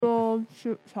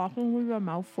talking with your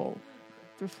mouth full.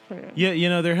 Just kidding.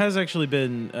 Yeah, there has actually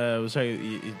been. I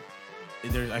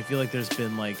feel like there's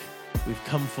been like we've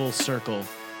come full circle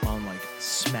on like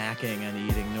smacking and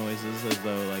eating noises, as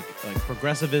though like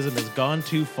progressivism has gone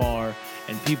too far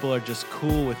and people are just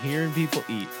cool with hearing people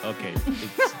eat. Okay,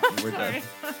 we're done. Sorry,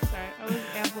 I was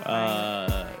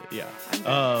amplifying.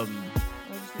 Yeah.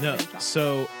 No.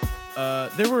 So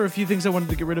there were a few things I wanted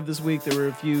to get rid of this week. There were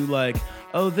a few like,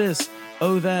 oh this,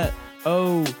 oh that,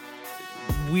 oh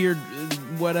weird,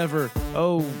 whatever.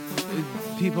 Oh,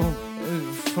 people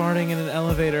farting in an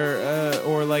elevator,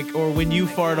 or when you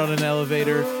fart on an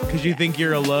elevator because you think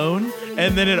you're alone,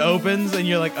 and then it opens and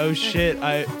you're like, oh shit,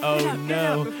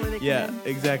 no. Yeah,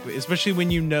 exactly. Especially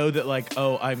when you know that like,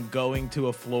 oh, I'm going to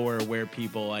a floor where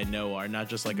people I know are, not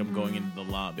just like I'm going into the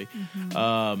lobby.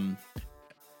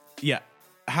 Yeah.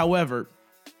 However,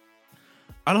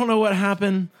 I don't know what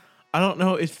happened. I don't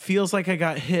know. It feels like I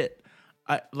got hit.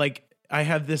 I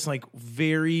have this like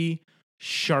very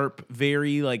sharp,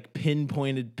 very like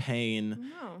pinpointed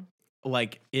pain,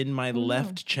 like in my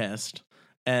left chest,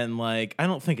 and like I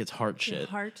don't think it's heart shit.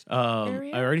 Heart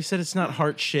area? I already said it's not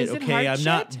heart shit. Is it okay, heart I'm shit?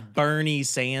 not Bernie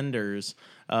Sanders,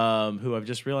 who I've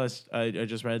just realized I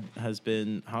just read has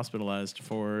been hospitalized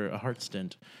for a heart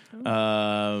stint.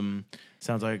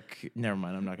 Sounds like never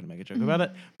mind. I'm not going to make a joke about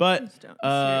it, but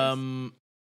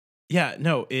yeah,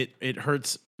 no, it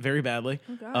hurts very badly.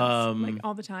 Oh gosh. Like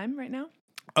all the time right now?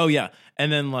 Oh yeah.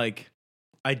 And then like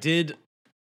I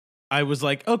was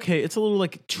like, okay, it's a little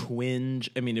like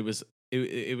twinge. I mean, it was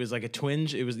like a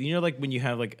twinge. It was, you know, like when you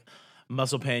have like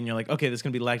muscle pain, you're like, okay, this is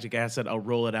gonna be lactic acid, I'll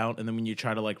roll it out. And then when you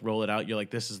try to like roll it out, you're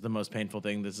like, this is the most painful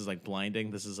thing. This is like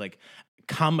blinding. This is like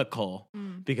comical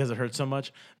because it hurts so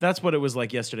much. That's what it was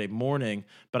like yesterday morning.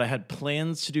 But I had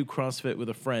plans to do CrossFit with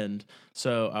a friend.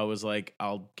 So I was like,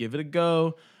 I'll give it a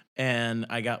go. And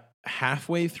I got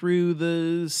halfway through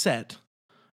the set.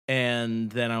 And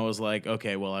then I was like,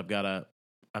 okay, well, I've got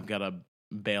to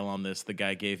bail on this. The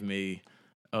guy gave me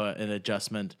an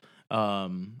adjustment.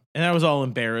 And I was all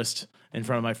embarrassed in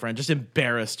front of my friend, just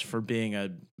embarrassed for being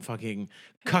a fucking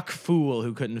cuck fool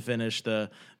who couldn't finish the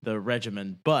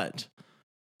regimen. But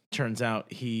turns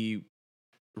out he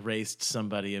raced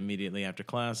somebody immediately after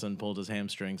class and pulled his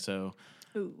hamstring. So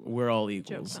we're all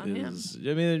equals. I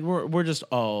mean, we're just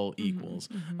all equals.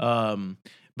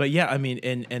 But yeah, I mean,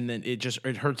 and then it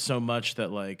hurts so much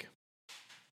that like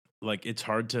it's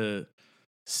hard to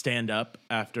stand up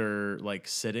after like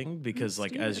sitting because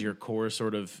like as your core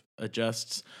sort of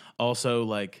adjusts. Also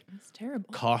like it's terrible.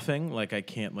 Coughing, like I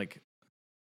can't like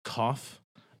cough.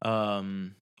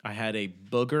 I had a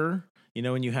booger. You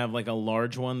know when you have like a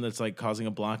large one that's like causing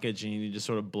a blockage and you need to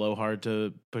sort of blow hard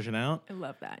to push it out? I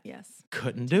love that, yes.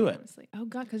 Couldn't do it. Honestly. Oh,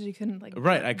 God, because you couldn't like...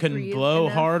 Right, I couldn't blow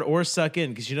enough. hard or suck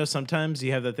in because, you know, sometimes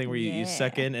you have that thing where you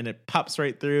suck in and it pops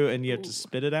right through and you have to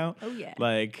spit it out. Oh, yeah.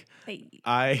 Like, hey.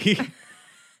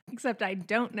 Except I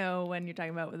don't know when you're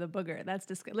talking about with a booger. That's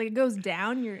disgusting. Like it goes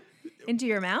down into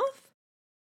your mouth?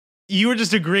 You were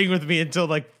just agreeing with me until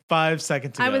like 5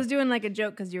 seconds ago. I was doing like a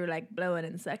joke because you were like blowing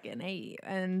and sucking, hey,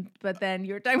 but then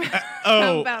you were talking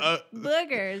about,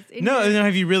 boogers. No,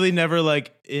 have you really never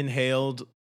like inhaled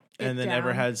and then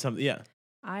ever had something? Yeah,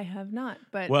 I have not.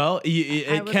 But well,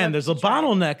 it can. There's a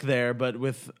bottleneck there, but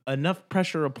with enough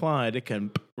pressure applied, it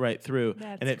can right through,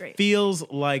 and it great. feels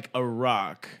like a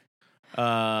rock.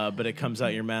 But it comes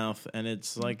out your mouth, and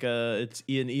it's like it's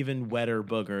an even wetter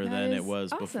booger than it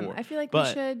was before. I feel like we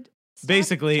should.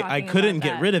 Basically, I couldn't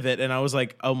get rid of it, and I was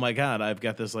like, "Oh my god, I've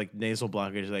got this like nasal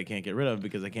blockage that I can't get rid of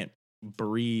because I can't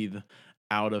breathe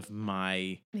out of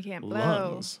my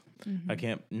lungs. I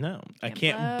can't. No, I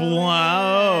can't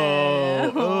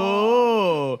blow.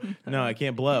 Oh, no, I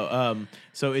can't blow.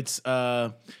 So it's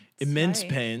immense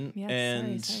pain,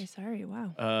 and sorry.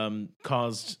 Wow.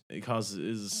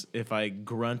 Causes if I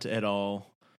grunt at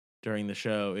all during the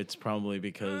show, it's probably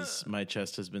because my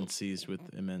chest has been seized with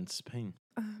immense pain.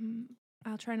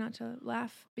 I'll try not to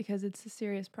laugh because it's a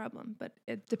serious problem, but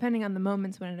depending on the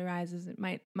moments when it arises,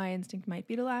 my instinct might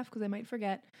be to laugh because I might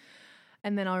forget,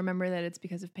 and then I'll remember that it's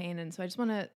because of pain, and so I just want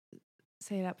to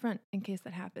say it up front in case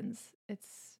that happens.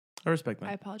 I respect that.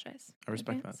 I apologize. I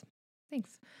respect that.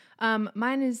 Thanks.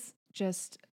 Mine is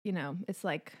just, it's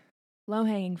like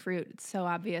low-hanging fruit. It's so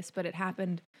obvious, but it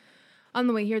happened on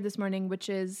the way here this morning, which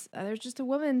is there's just a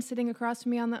woman sitting across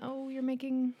from me on you're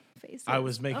making faces. I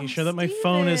was making sure that my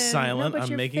phone is silent.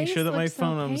 I'm making sure that my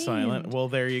phone is silent. Well,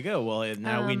 there you go. Well,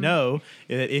 now we know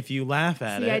that if you laugh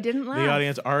at it, I didn't laugh. The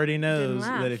audience already knows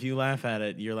that if you laugh at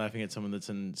it, you're laughing at someone that's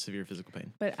in severe physical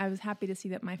pain. But I was happy to see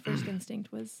that my first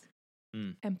instinct was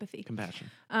Empathy. Compassion.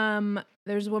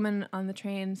 There's a woman on the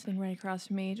train sitting right across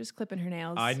from me, just clipping her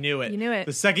nails. I knew it. You knew it.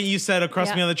 The second you said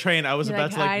across me on the train, I was You're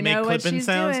about to I make know what clipping she's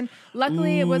sounds. Doing.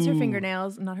 Luckily, it was her Ooh.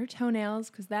 fingernails, not her toenails,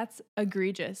 because that's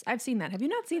egregious. I've seen that. Have you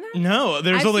not seen that? No,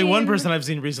 there's I've only one seen- person I've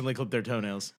seen recently clip their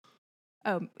toenails.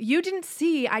 Oh, you didn't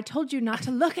see. I told you not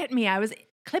to look at me. I was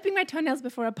clipping my toenails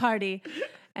before a party,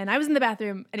 and I was in the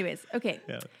bathroom. Anyways, okay.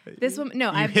 Yeah. This woman,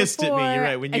 no, You I've hissed at me. You're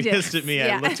right. When you hissed at me,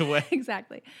 I looked away.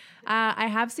 Exactly. I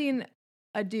have seen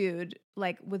a dude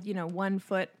like with 1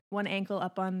 foot, 1 ankle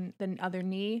up on the other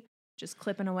knee, just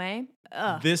clipping away.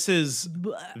 Ugh. This is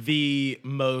the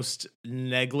most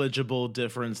negligible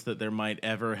difference that there might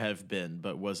ever have been.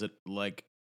 But was it like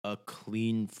a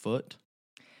clean foot?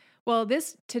 Well,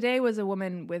 today was a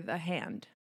woman with a hand.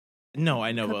 No,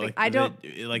 I know, but Clipping. like I don't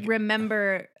like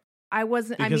remember. I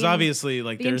wasn't because obviously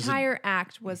like the there's entire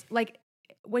act was like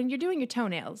when you're doing your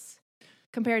toenails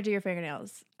compared to your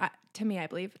fingernails. To me, I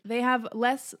believe they have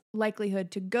less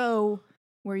likelihood to go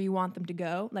where you want them to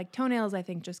go. Like toenails, I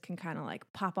think just can kind of like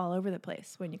pop all over the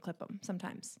place when you clip them.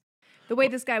 Sometimes the way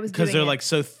this guy was doing because they're it, like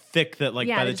so thick that like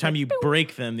Yeah, by they're the just time like, you boop.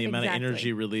 break them, the amount of Exactly.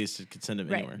 energy released it could send them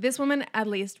right. anywhere. This woman at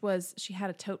least she had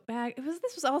a tote bag.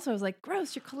 This was also I was like,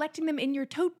 gross. You're collecting them in your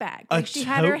tote bag. Like she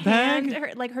had her tote bag?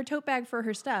 hand, her tote bag for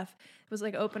her stuff was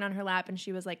like open on her lap, and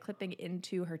she was like clipping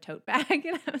into her tote bag,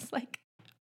 and I was like,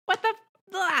 what the.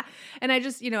 Blah. And I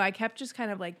just, I kept just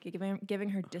kind of like giving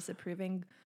her disapproving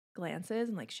glances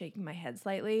and like shaking my head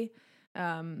slightly.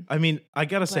 I mean, I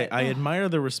gotta say, I admire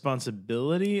the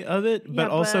responsibility of it, but Yeah,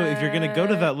 also if you're gonna go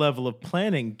to but- that level of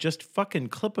planning, just fucking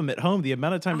clip them at home. The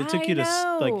amount of time it took you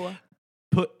to like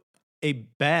put a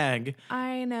bag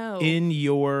I know in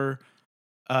your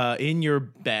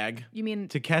bag. You mean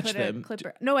to catch put them. A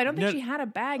clipper? No, I don't think No. she had a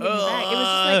bag in her bag. It was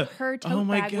just like her tote Oh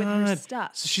my bag with her God.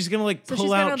 stuff. So she's gonna like So pull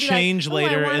she's gonna out be like, change "Oh, I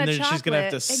later, want and a then she's gonna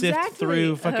have to chocolate." sift Exactly.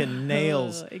 through fucking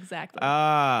nails. Exactly.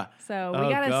 Oh So we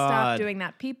gotta God. stop doing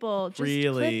that. People, just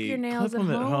Really, clip your nails clip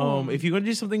them at at home. If you're going to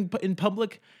do something in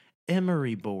public,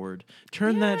 emery board.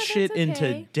 Turn Yeah, that that's shit into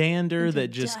okay. dander Into that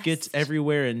just gets dust.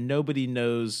 everywhere, and nobody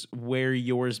knows where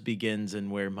yours begins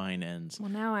and where mine ends. Well,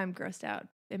 now I'm grossed out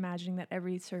imagining that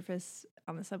every surface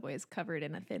on the subway is covered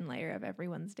in a thin layer of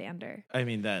everyone's dander. I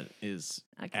mean, that is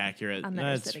Okay. accurate. I'll never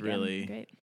That's sit again. really Great.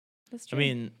 That's true. I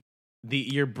mean,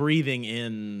 you're breathing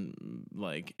in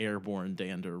like airborne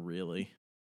dander really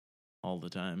all the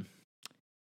time.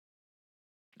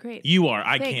 Great. You are.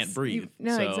 I Thanks. can't breathe.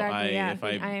 No, so exactly. If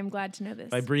I am glad to know this.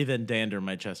 if I breathe in dander,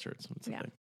 my chest hurts. That's the Yeah.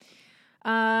 thing.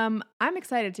 I'm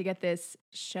excited to get this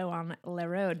show on Le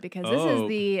Road because this is Oh.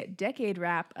 the decade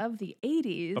wrap of the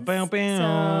 80s. Ba-bam, bam,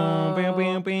 So bam,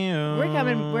 bam, bam.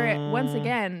 we're once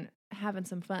again having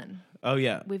some fun. Oh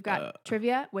yeah, We've got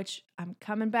trivia, which I'm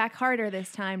coming back harder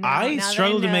this time. Now, I now that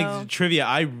struggled to know. make trivia.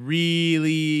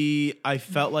 I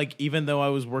felt like even though I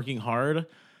was working hard,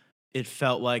 it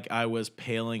felt like I was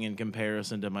paling in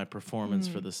comparison to my performance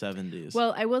for the 70s.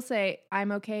 Well, I will say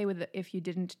I'm okay with if you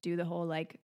didn't do the whole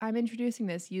like I'm introducing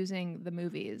this using the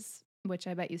movies, which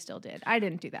I bet you still did. I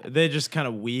didn't do that. they're just kind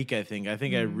of weak. I think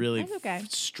I really That's okay.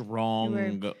 strong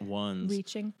You ones.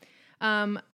 Reaching.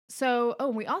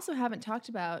 We also haven't talked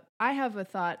about. I have a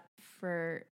thought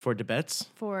for debates.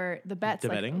 the bets.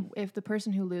 Like, Debating? if the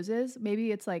person who loses,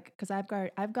 maybe it's like because I've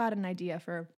got an idea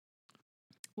for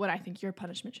what I think your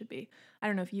punishment should be. I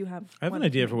don't know if you have. I have one an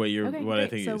idea for for me. what I great.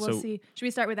 think. So we'll see. Should we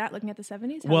start with that? Looking at the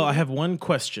 70s. Well, I have one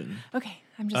question. Okay,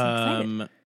 I'm just excited.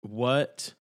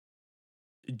 What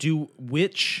do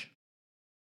which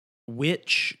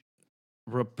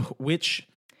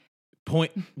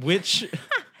point which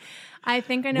I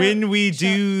think I know. when we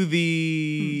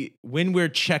do when we're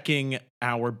checking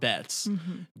our bets,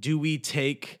 Mhm. do we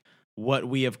take what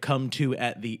we have come to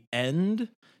at the end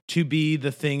to be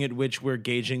the thing at which we're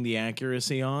gauging the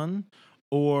accuracy on,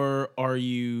 or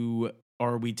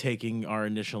are we taking our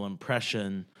initial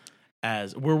impression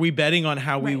as were we betting on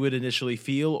how we Right. would initially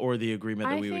feel or the agreement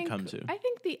that we would come to? I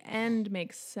think the end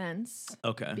makes sense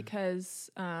Okay. because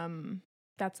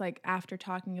that's like after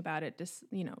talking about it, just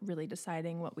really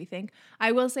deciding what we think.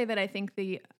 I will say that I think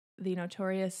the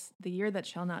notorious the year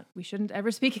that we shouldn't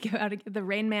ever speak about it, the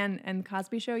Rain Man and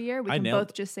Cosby Show year. We I can nailed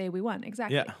both just say we won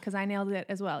exactly Yeah. because I nailed it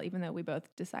as well, even though we both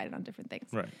decided on different things.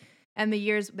 Right. And the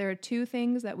years there are 3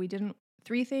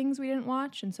 things we didn't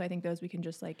watch, and so I think those we can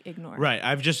just like ignore. Right.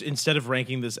 I've just instead of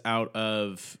ranking this out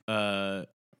of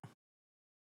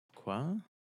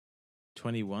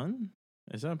 21?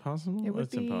 Is that possible? It would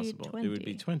That's be impossible. It would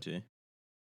be 20.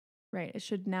 Right. It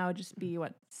should now just be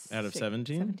what? Out of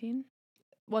 17? 17?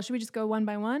 Well, should we just go one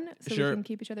by one so Sure. we can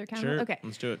keep each other accountable? Sure. Okay.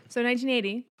 Let's do it. So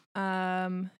 1980,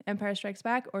 Empire Strikes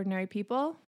Back, Ordinary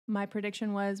People, My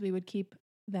prediction was we would keep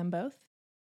them both,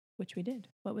 which we did.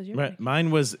 What was your Right. prediction?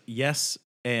 Mine was yes,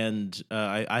 and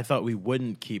I thought we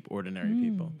wouldn't keep ordinary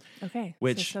people. Okay.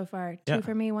 Which- so far, 2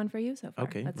 for me, 1 for you so far.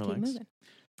 Okay, Let's relax. keep moving.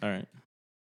 All right.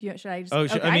 Should I just? Oh,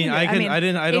 okay, I mean, can do I it. can. I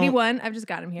didn't. I don't. 81. I've just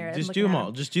got him here. I'm Just looking do them at all.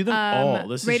 him. Just do them all.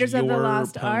 This Raiders is your of the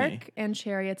Lost pony. Ark and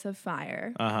Chariots of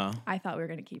Fire. I thought we were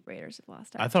going to keep Raiders of the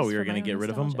Lost Ark. I thought just we were for my going to own get rid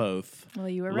of them nostalgia. both. Well,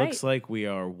 you were Looks right. like we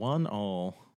are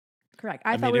 1-1. Correct.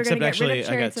 I I thought mean, we were going to except get rid actually, of I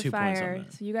got Chariots 2 of points on Fire.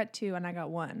 that. So you got 2 and I got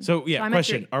 1. So yeah, I'm at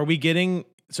question: 3. Are we getting?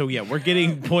 So yeah, we're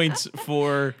getting points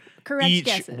for Correct each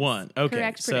guesses. one. Okay,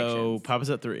 Correct so predictions. Papa's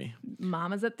at 3.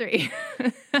 Mama's at 3.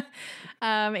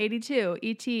 82.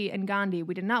 E.T. and Gandhi.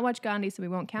 We did not watch Gandhi, so we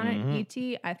won't count Mhm. it.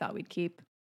 E.T. I thought we'd keep.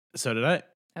 So did I.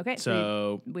 Okay.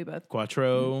 So we both.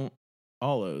 Quattro,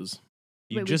 Olos.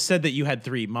 You Wait, we- just said that you had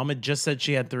 3. Mama just said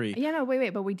she had 3. Yeah, no, wait.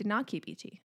 But we did not keep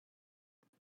E.T.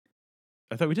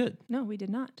 I thought we did. No, we did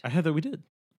not. I had that we did.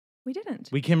 We didn't.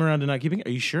 We came around to not keeping it.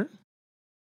 Are you sure?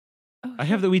 Oh, I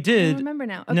have shit. that we I did. don't remember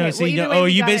now. Okay, No, well, see, either no. way, Oh, are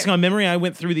we you got it. basing on memory? I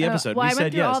went through the episode. Well, We I said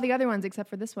went through yes. all the other ones except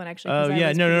for this one, actually. Oh 'cause I yeah,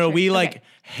 was no, pretty no, sure. we Okay. like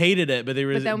hated it, but there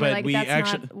was, But then but we're like, we that's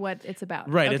actually not what it's about.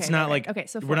 right. Okay, It's not like okay.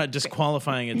 So we're 4. not Great.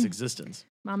 disqualifying its existence.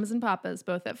 Mamas and Papas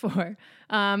both at 4.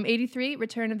 83,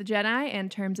 Return of the Jedi and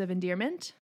Terms of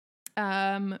Endearment.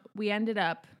 We ended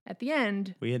up at the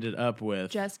end We ended up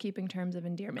with just keeping Terms of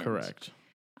Endearment. correct.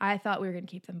 I thought we were going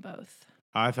to keep them both.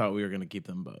 I thought we were going to keep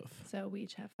them both. So we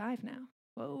each have 5 now.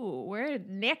 Whoa, we're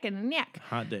neck and neck.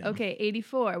 Hot damn. Okay,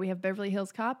 84, we have Beverly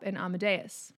Hills Cop and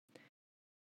Amadeus.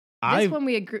 I This one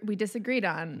we disagreed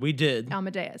on. we did,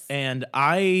 Amadeus. and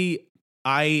I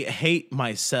hate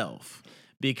myself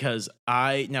because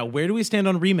now where do we stand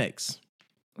on remakes?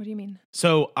 What do you mean?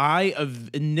 So I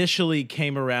initially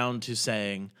came around to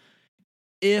saying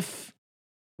if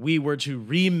we were to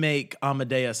remake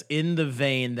Amadeus in the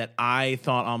vein that I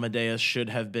thought Amadeus should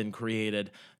have been created,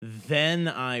 then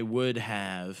I would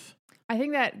have. I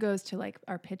think that goes to like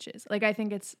our pitches. Like I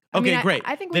think it's Okay, great.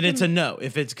 I think then it's a no.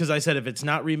 If it's because I said if it's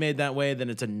not remade that way, then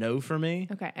it's a no for me.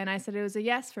 okay, and I said it was a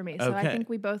yes for me. So I Okay. think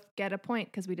we both get a point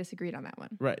because we disagreed on that one.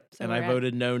 Right. So And we're I at-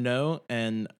 voted no,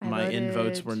 and I my voted-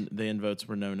 in-votes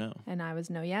were no. And I was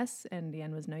no yes, and the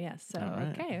end was no yes. So All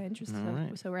right. okay, interesting. All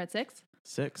right. So we're at 6.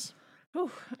 6.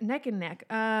 Whew, neck and neck.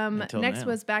 Until Next now.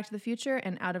 was Back to the Future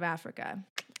and Out of Africa.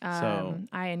 So-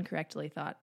 I incorrectly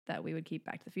thought that we would keep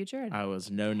Back to the Future. And I was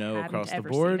no hadn't across the ever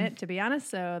board. seen it, to be honest.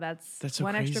 So that's so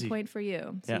 1 extra crazy. point for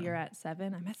you. So Yeah. you're at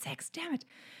 7. I'm at 6. Damn it.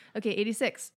 Okay,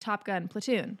 86. Top Gun,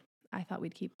 Platoon. I thought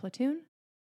we'd keep Platoon.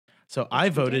 So I we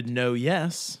voted did. no,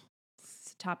 yes.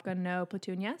 Top Gun, no.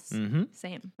 Platoon, yes. Mm-hmm.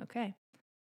 Same. Okay.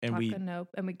 And Top Gun, no.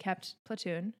 And we kept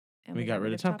Platoon. And we got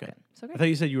rid of Top Gun. So I great. thought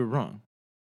you said you were wrong.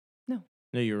 No.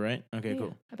 No, you were right. Okay, Yeah,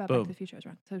 cool. About Back Boom. to the Future, I was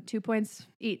wrong. So 2 points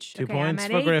each. 2 Okay, points I'm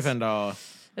for at 8.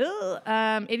 Gryffindor.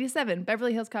 Ugh. 87.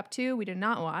 Beverly Hills Cop 2. We did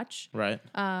not watch. Right.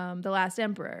 The Last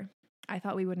Emperor. I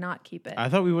thought we would not keep it. I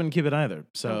thought we wouldn't keep it either.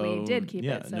 but So we did keep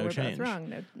yeah, it. So no we're change. both wrong.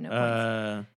 No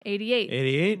points. 88.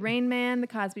 88. Rain Man, The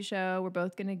Cosby Show. We're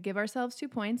both going to give ourselves 2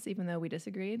 points, even though we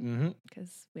disagreed, Mm-hmm.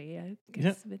 because Yep,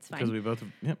 it's Because fine. we both.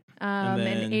 Yep. And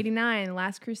then- 89,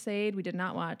 Last Crusade. We did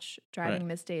not watch. Driving Right.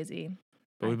 Miss Daisy.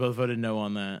 But we both voted no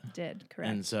on that. Did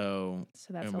correct. And so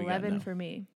So that's and we got 11 no. for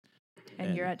me. And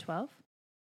And- you're at 12.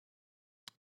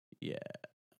 yeah.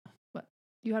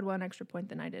 You had 1 extra point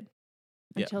than I did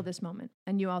Yeah. until this moment.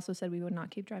 And you also said we would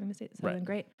not keep driving mistakes. So Right. then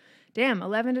great. Damn,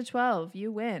 11 to 12.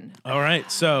 You win. All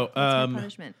right. So What's my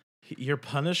punishment? your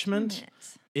punishment Damn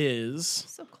it. is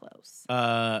So close.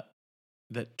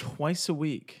 that twice a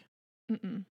week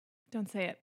Mm-mm. Don't say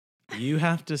it. you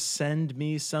have to send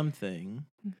me something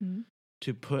Mm-hmm.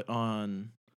 to put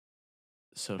on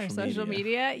social Our media. social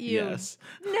media? You. Yes.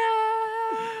 No.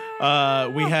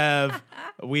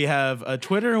 We have a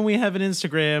Twitter and we have an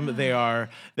Instagram. They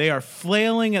are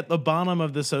flailing at the bottom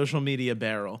of the social media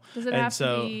barrel. Does it and have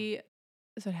so to be?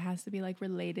 So it has to be like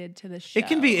related to the show. it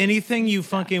can be anything you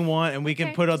stuff. fucking want, and we can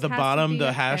Okay, put at just the has to bottom be the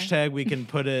up there. hashtag. We can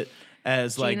put it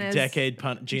as like Gina's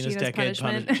Gina's decade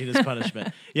punishment. Gina's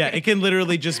punishment. Yeah, it can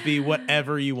literally just be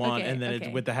whatever you want, Okay, and then okay.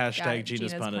 it's with the Got hashtag it.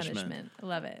 Gina's punishment. I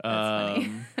love it. That's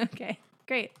funny. Okay,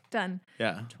 great. Done.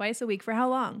 Yeah, Twice a week for how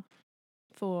long?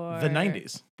 For the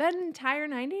 90s. The entire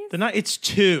 90s? It's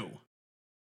two.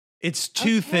 It's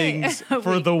two Okay. things A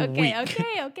for the okay, week.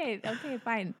 Okay,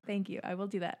 fine. Thank you. I will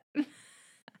do that.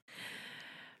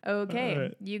 Okay, All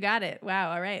right. you got it.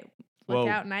 Wow, all right. Look Whoa.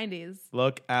 out 90s.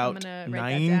 Look I'm out, gonna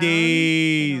write that down, so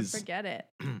 90s. don't forget it.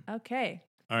 Okay.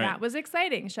 All right. That was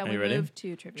exciting. Shall Are we you ready? move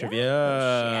to trivia?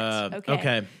 Trivia. Oh, shit.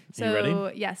 Okay. So, you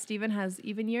ready? yeah, Steven has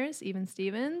even years, even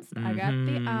Stevens. I got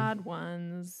the Mhm. odd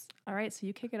ones. All right, so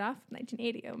you kick it off.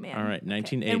 1980. Oh, man. All right, Okay.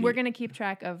 1980. And we're going to keep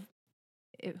track of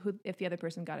if the other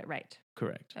person got it right.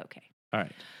 Correct. Okay. All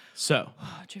right. So,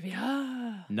 Oh, trivia.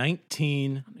 I'm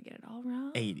 1980. going to get it all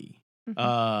wrong.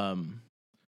 Mhm.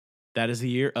 That is the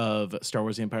year of Star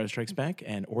Wars: The Empire Strikes Back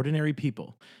and Ordinary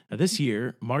People. Now, this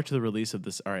year marked the release of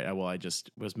this. All right, well, I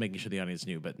just was making sure the audience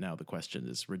knew, but now the question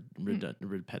is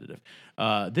repetitive.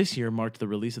 This year marked the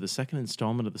release of the second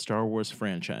installment of the Star Wars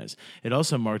franchise. It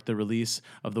also marked the release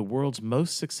of the world's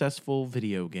most successful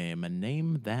video game. And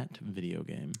name that video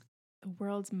game. The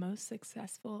world's most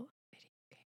successful video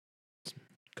game.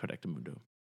 Correctamundo.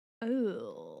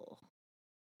 Oh.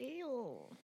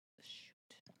 Ew.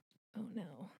 Shoot. Oh,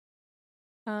 no.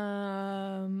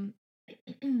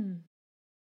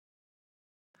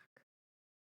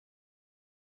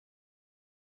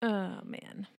 Oh,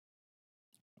 man.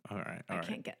 All right. I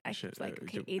can't get. I was like,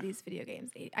 okay, 80s video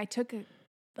games. I took a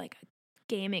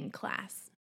gaming class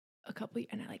a couple,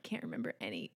 and I can't remember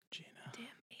any Gina. damn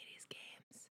 80s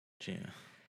games. Gina.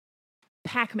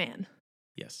 Pac-Man.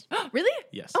 Yes. Really?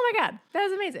 Yes. Oh my God, that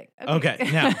was amazing. Okay,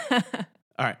 now.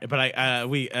 All right, but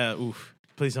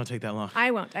please don't take that long. I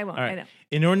won't. All right. I know.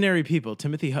 In Ordinary People,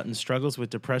 Timothy Hutton struggles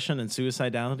with depression and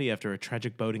suicidality after a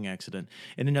tragic boating accident.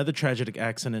 In another tragic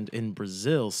accident in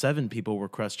Brazil, 7 people were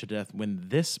crushed to death when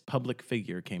this public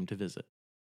figure came to visit.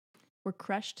 Were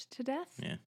crushed to death?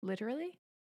 Yeah. Literally?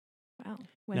 Wow.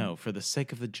 When? No, for the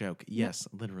sake of the joke. Yes,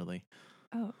 literally.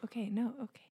 Oh, okay. No,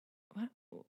 okay. What?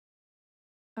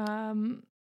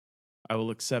 I will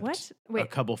accept What? a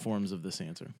Wait. couple forms of this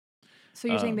answer. So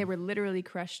you're saying they were literally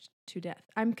crushed to death?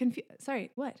 I'm confused.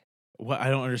 Sorry, what? What I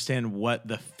don't understand what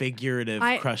the figurative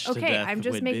crushed to death Okay, I'm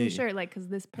just would making be. sure, like, because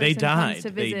this person They comes died. to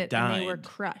They visit and they were died.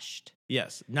 crushed.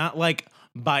 Yes, not like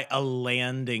by a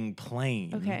landing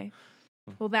plane. Okay.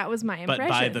 Well, that was my But impression.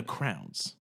 by the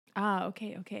crowds. Ah,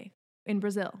 okay. In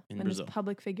Brazil, In when Brazil. this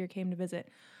public figure came to visit.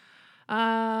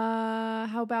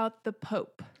 How about the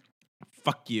Pope?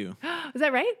 Fuck you. Was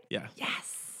that right? Yeah.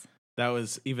 Yes. That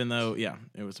was, even though,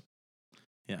 it was.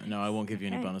 Yeah, no, I won't give you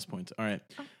any Okay. bonus points. All right.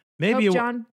 Oh. Maybe Pope you.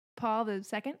 John Paul II?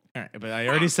 All right, but I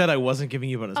already said I wasn't giving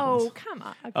you bonus Oh, points. come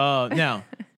on. Okay. Now,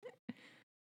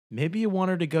 maybe you want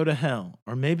her to go to hell,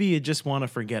 or maybe you just want to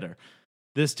forget her.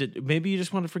 Maybe you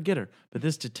just want to forget her. But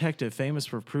this detective, famous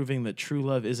for proving that true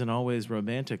love isn't always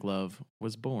romantic love,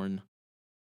 was born.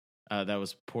 That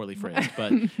was poorly phrased,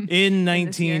 but in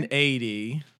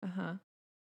 1980, Uh-huh.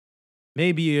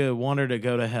 maybe you want her to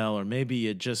go to hell, or maybe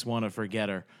you just want to forget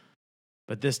her.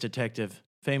 But this detective,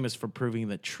 famous for proving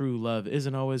that true love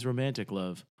isn't always romantic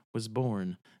love, was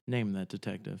born. Name that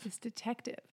detective. This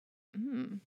detective.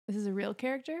 This is a real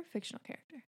character, fictional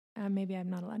character. Maybe I'm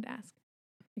not allowed to ask.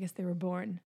 I guess they were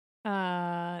born.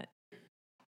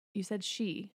 You said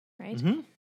she, right? Mm-hmm.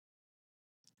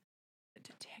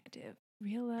 Detective.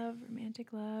 Real love,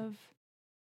 romantic love.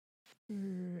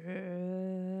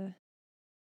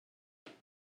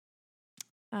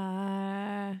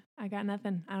 I got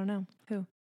nothing. I don't know. Who?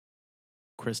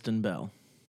 Kristen Bell.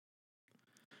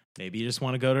 Maybe you just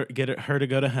want to get her to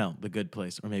go to hell, the good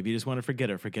place. Or maybe you just want to forget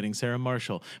her, forgetting Sarah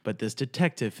Marshall. But this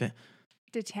detective,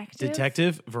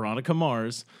 Veronica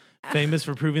Mars, famous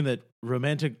for proving that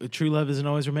true love isn't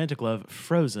always romantic love,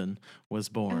 Frozen, was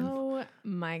born. Oh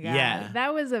my God. Yeah.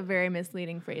 That was a very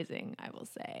misleading phrasing, I will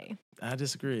say. I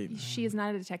disagree. She is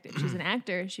not a detective. She's an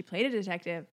actor. She played a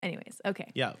detective. Anyways, okay.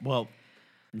 Yeah, well,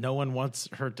 no one wants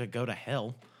her to go to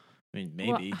hell. I mean,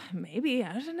 maybe. Well, maybe.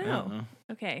 I don't know. I don't know.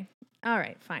 Okay. All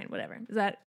right. Fine. Whatever.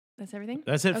 That's everything?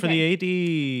 That's it for the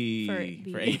 80.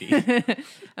 For 80.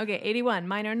 Okay. 81.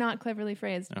 Mine are not cleverly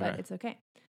phrased, but Okay. it's okay.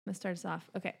 Let's start us off.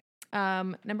 Okay.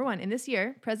 Number 1. In this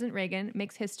year, President Reagan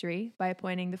makes history by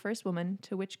appointing the first woman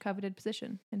to which coveted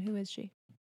position? And who is she?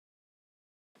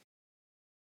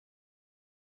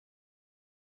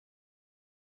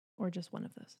 Or just one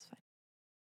of those is fine.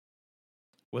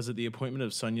 Was it the appointment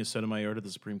of Sonia Sotomayor to the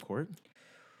Supreme Court?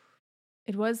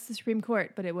 It was the Supreme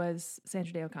Court, but it was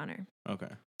Sandra Day O'Connor. Okay.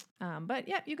 But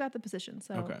yeah, you got the position.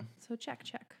 So, Okay. So check.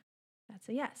 That's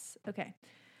a yes. Okay.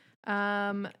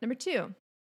 Number 2.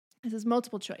 This is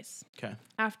multiple choice. Okay.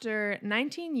 After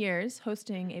 19 years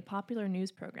hosting a popular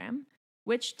news program,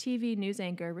 which TV news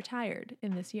anchor retired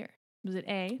in this year? Was it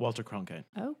A? Walter Cronkite.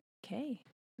 Okay.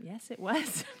 Yes, it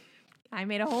was. I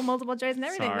made a whole multiple choice and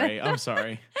everything. Sorry. I'm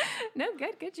sorry. No,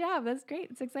 good job. That's great.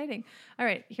 It's exciting. All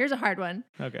right, here's a hard one.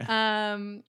 Okay.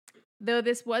 Though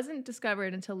this wasn't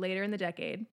discovered until later in the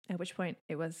decade, at which point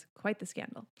it was quite the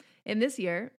scandal. In this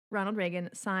year, Ronald Reagan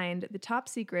signed the top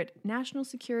secret National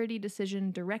Security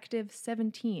Decision Directive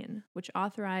 17, which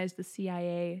authorized the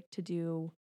CIA to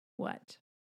do what?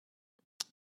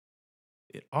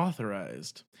 It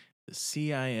authorized the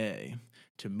CIA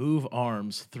to move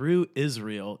arms through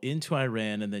Israel into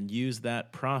Iran and then use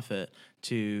that profit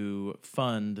to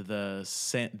fund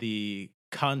the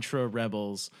Contra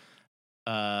rebels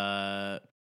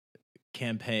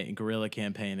guerrilla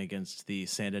campaign against the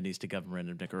Sandinista government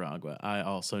of Nicaragua,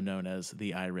 also known as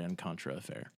the Iran-Contra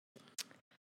affair.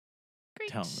 Great.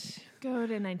 Tell me. Go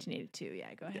to 1982.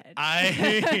 Yeah, go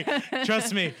ahead.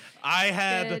 Trust me, I Good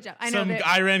had job. I know some that-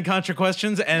 Iran-Contra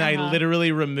questions, and I Uh-huh.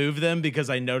 literally removed them because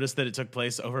I noticed that it took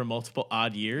place over multiple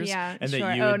odd years, Yeah, and sure.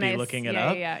 that you Oh, would be nice. looking it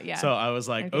Yeah, up. yeah. So I was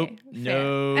like, Okay,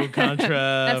 no fair. Contra.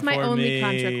 That's my for only me.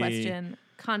 Contra question.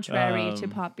 Contrary to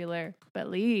Um, popular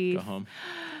belief. Go home.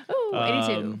 Ooh,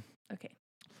 82. Um, Okay.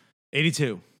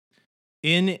 82.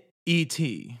 In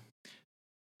E.T.,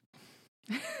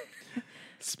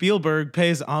 Spielberg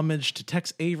pays homage to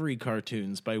Tex Avery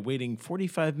cartoons by waiting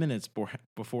 45 minutes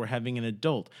before having an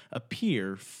adult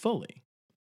appear fully.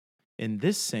 In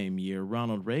this same year,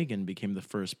 Ronald Reagan became the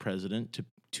first president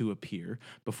to appear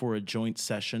before a joint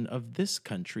session of this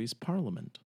country's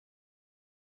parliament.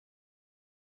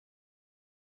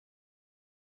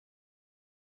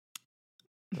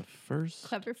 The first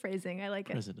Clever phrasing. I like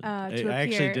it. president. To I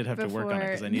actually appear did have to work on it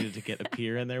because I before- needed to get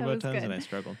appear in there That both was times, good. and I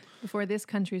struggled. Before this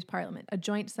country's parliament. A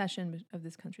joint session of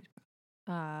this country's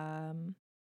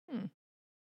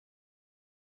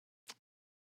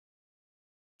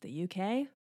The UK?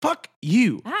 Fuck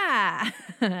you. Ah!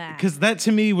 Because that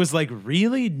to me was like,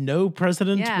 really? No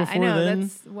president yeah, before I know. then?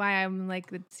 That's why I'm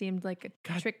like, it seemed like a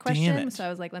God trick damn question. it. So I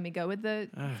was like, let me go with the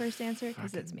Ugh, first answer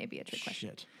because it's fucking maybe a trick question.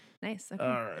 Shit. Nice. Okay.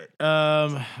 All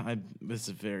right. This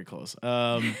is very close.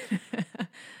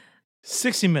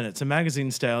 60 Minutes, a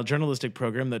magazine-style journalistic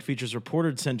program that features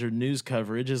reporter-centered news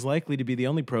coverage, is likely to be the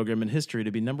only program in history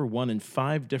to be number one in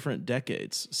 5 different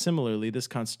decades. Similarly, this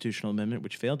constitutional amendment,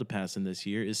 which failed to pass in this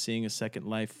year, is seeing a second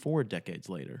life 4 decades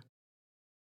later.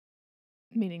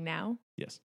 Meaning now?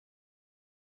 Yes.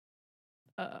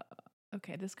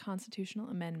 Okay, this constitutional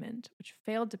amendment, which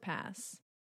failed to pass,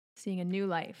 seeing a new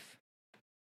life.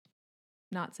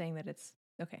 Not saying that it's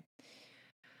okay.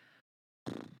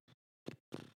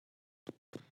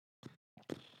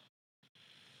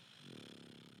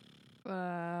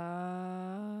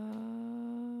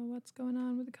 What's going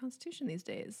on with the Constitution these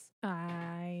days?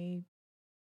 I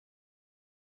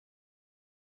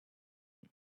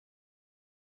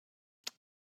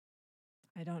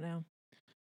don't know.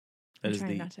 That I'm is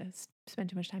trying the not to spend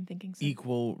too much time thinking. So.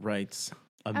 Equal Rights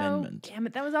Amendment. Oh, damn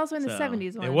it. That was also in the So,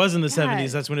 70s one. It was in the God.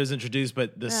 70s. That's when it was introduced,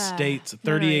 but the states, no,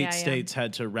 38 yeah. states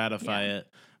had to ratify Yeah. it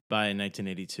by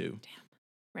 1982.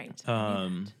 Right. I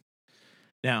knew that.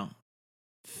 Now,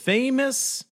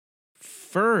 famous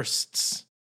firsts.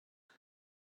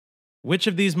 Which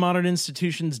of these modern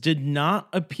institutions did not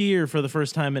appear for the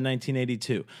first time in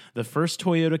 1982? The first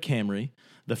Toyota Camry,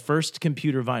 the first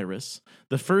computer virus,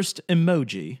 the first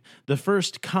emoji, the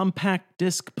first compact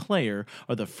disc player,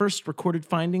 or the first recorded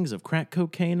findings of crack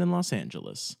cocaine in Los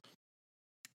Angeles?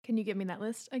 Can you give me that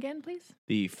list again, please?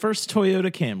 The first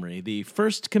Toyota Camry, the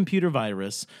first computer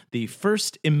virus, the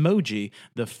first emoji,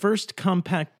 the first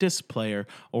compact disc player,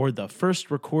 or the first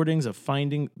recorded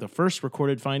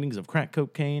findings of crack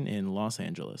cocaine in Los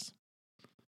Angeles.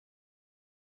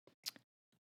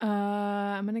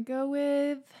 I'm gonna go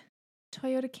with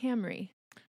Toyota Camry.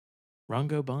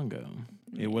 Rongo Bongo.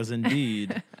 It was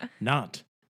indeed not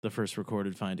the first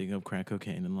recorded finding of crack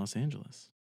cocaine in Los Angeles.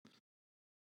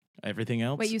 Everything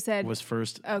else Wait, you said was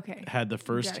first. Okay. Had the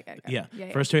first, Got it. yeah,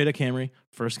 Yeah. first Toyota Camry,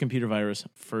 first computer virus,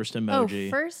 first emoji. Oh,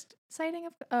 first sighting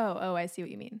of. Oh, I see what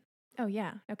you mean. Oh,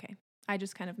 yeah. Okay. I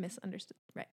just kind of misunderstood.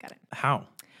 Right. Got it. How?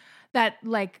 That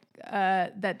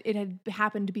that it had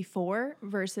happened before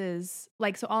versus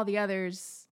so all the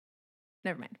others.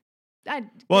 Never mind.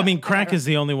 Well, I mean, crack is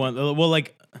the only one. Well,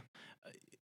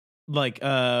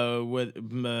 with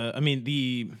I mean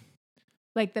the.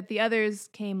 like that the others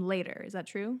came later. Is that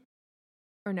true?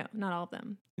 Or no, not all of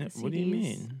them. Yeah, The what do you CDs.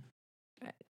 mean?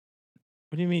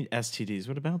 What do you mean STDs?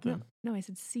 What about them? No, I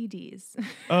said CDs.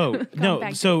 Oh no!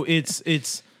 Compact So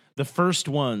it's the first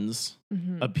ones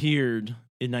Mhm. appeared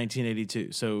in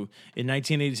 1982. So in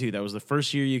 1982, that was the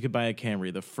first year you could buy a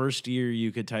Camry. The first year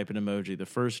you could type an emoji. The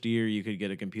first year you could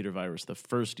get a computer virus. The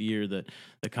first year that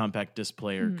the compact disc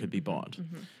player could be bought.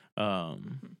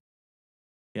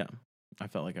 Yeah, I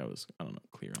felt like I was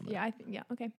clear on that. Yeah.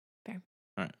 Okay.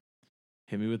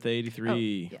 Hit me with the 83. Oh,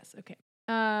 yes. Okay.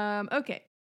 Okay.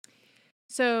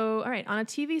 So, all right, on a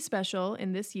TV special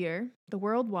in this year, the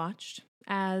world watched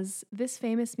as this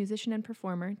famous musician and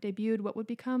performer debuted what would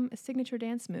become a signature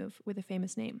dance move with a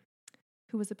famous name.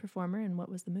 Who was the performer and what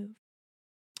was the move?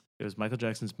 It was Michael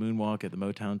Jackson's Moonwalk at the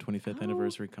Motown 25th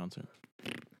anniversary concert.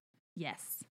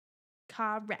 Yes.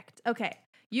 Correct. Okay.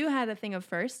 You had a thing of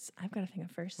firsts. I've got a thing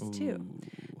of firsts too. Ooh,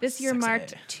 This year sexy.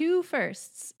 marked 2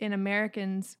 firsts in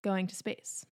Americans going to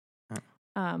space,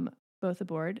 Huh. both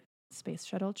aboard Space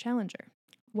Shuttle Challenger.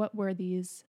 What were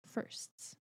these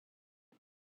firsts?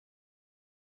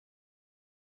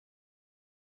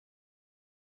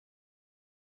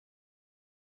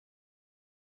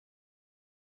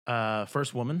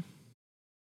 First woman.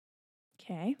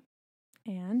 Okay.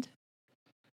 And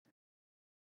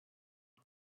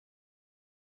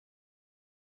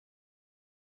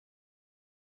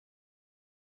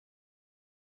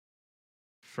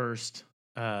First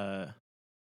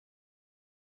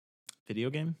video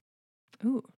game.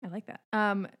 ooh, I like that.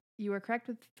 You were correct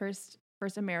with first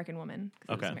American woman. 'Cause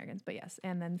it was Okay. Americans, but yes,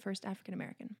 and then first African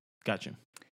American. Gotcha.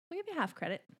 We'll give you half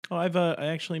credit. Oh, I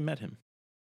actually met him.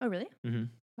 Oh, really? Mm-hmm.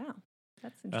 Wow,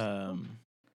 that's interesting. Cool.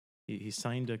 He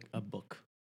signed a book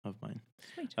of mine.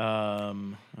 Sweet. Okay,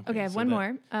 I have so one that-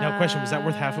 more. Now, question: was that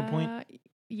worth half a point?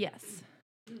 Yes.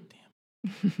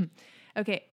 Damn.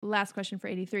 Okay, last question for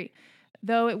 83.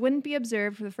 Though it wouldn't be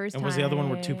observed for the first And time. was the other one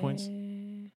worth 2 points?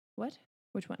 What?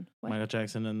 Which one? What? Michael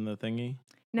Jackson and the thingy.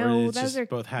 No, or it's those just are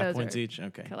both half those points are each.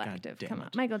 Okay, collective. God damn Come on,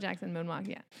 it. Michael Jackson, Moonwalk.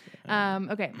 Yeah.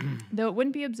 Uh, Okay. Though it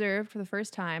wouldn't be observed for the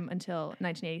first time until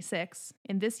 1986,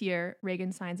 in this year,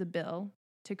 Reagan signs a bill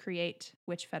to create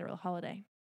which federal holiday?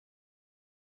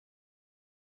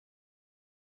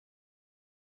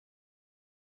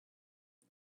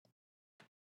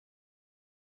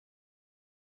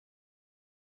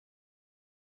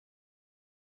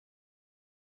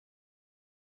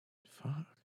 Fuck.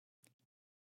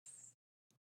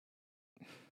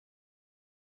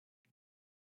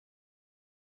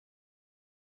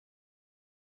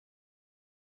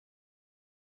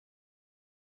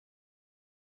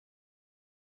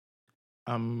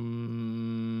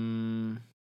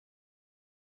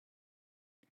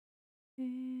 Give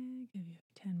you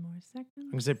 10 more seconds. I'm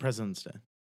gonna say President's Day.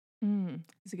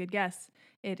 It's a good guess.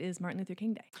 It is Martin Luther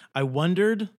King Day. I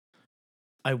wondered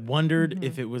Mhm.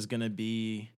 if it was gonna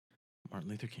be Martin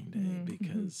Luther King Day Mhm.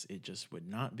 because it just would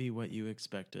not be what you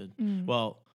expected. Mm.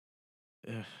 Well,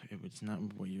 it was not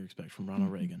what you expect from Ronald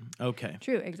Mhm. Reagan. Okay.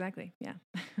 True, exactly. Yeah.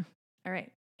 All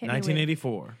right. Hit me with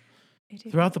 1984.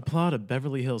 84. Throughout the plot of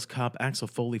Beverly Hills Cop, Axel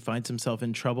Foley finds himself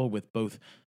in trouble with both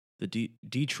the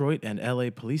Detroit and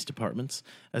LA police departments,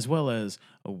 as well as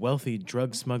a wealthy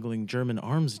drug smuggling German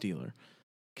arms dealer.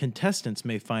 Contestants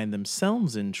may find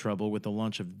themselves in trouble with the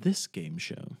launch of this game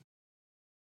show.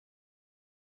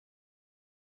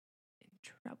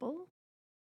 Trouble?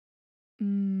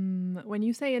 When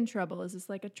you say in trouble, is this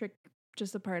like a trick,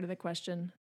 just a part of the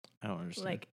question? I don't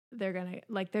understand.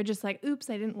 Like they're just like,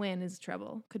 oops, I didn't win is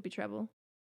trouble. Could be trouble.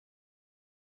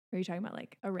 Or are you talking about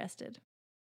like arrested?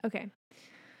 Okay.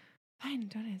 Fine,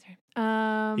 don't answer.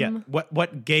 yeah.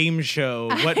 What game show?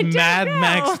 I What don't Mad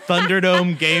Max know.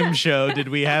 Thunderdome game show did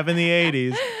we have in the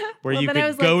 80s where Well, you then I could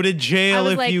was go like- to I jail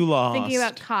was if like you lost? thinking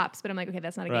about cops, but I'm like, okay,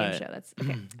 that's not a game Right. show. That's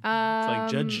okay. It's like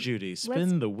Judge Judy,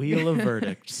 spin the wheel of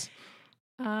verdicts.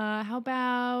 How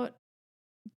about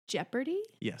Jeopardy?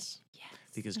 Yes, Yes.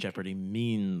 because okay. Jeopardy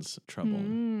means trouble.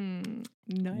 Nice.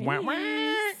 Wah,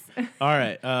 wah. All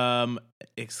right.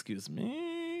 Excuse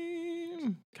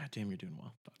me. God damn, you're doing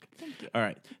well. Fuck. Thank you. All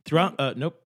right. Throughout.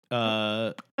 Nope.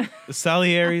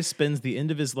 Salieri spends the end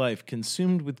of his life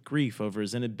consumed with grief over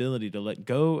his inability to let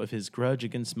go of his grudge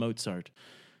against Mozart.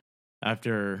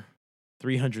 After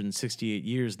 368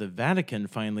 years, the Vatican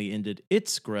finally ended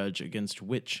its grudge against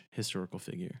which historical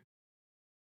figure?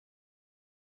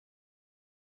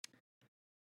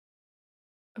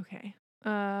 Okay.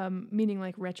 Meaning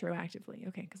like retroactively.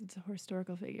 Okay, because it's a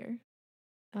historical figure.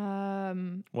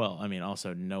 Well, I mean,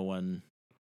 also no one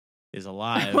is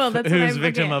alive Well, that's what who's I'm-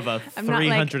 victim okay. of a I'm not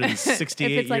like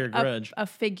 368 if it's like year grudge. a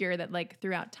figure that like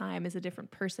throughout time is a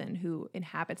different person who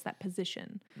inhabits that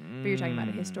position. But you're talking about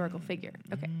a historical figure.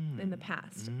 Okay, in the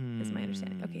past is my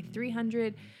understanding. Okay,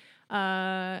 300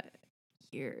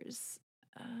 years.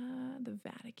 The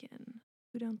Vatican.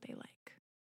 Who don't they like?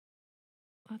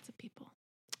 Lots of people.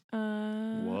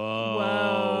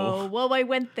 Whoa. Whoa, I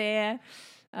went there.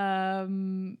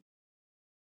 300.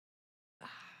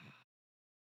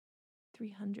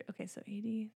 Okay, so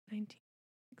 80, 19,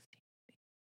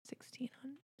 16,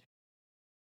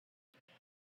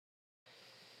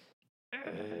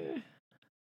 1600.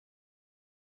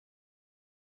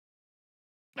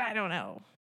 I don't know.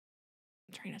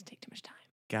 trying not to take too much time.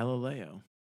 Galileo.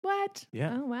 What?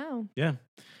 Yeah. Oh, wow. Yeah.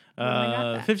 Wouldn't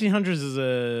have got that.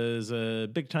 1500s is a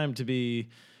big time to be,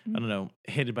 I don't know,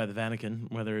 hated by the Vatican,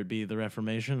 whether it be the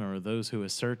Reformation or those who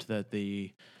assert that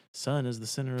the sun is the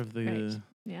center of the. Right.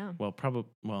 Yeah. Well,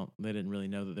 they didn't really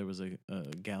know that there was a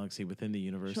galaxy within the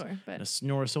universe, Sure, but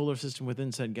nor a solar system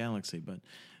within said galaxy. But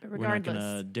we're not going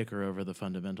to dicker over the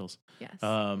fundamentals. Yes.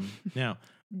 Now,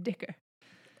 Dicker.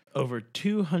 over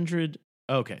 200.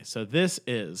 Okay, so this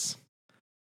is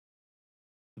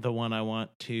the one I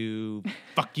want to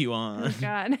fuck you on. Oh,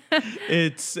 God.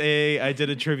 I did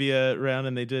a trivia round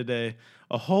and they did a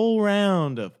whole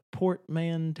round of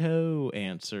portmanteau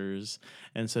answers.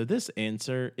 And so this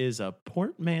answer is a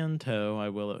portmanteau. I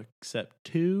will accept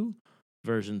 2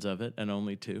 versions of it and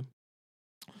only 2.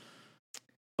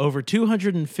 Over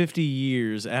 250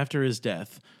 years after his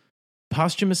death,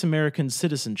 posthumous American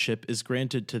citizenship is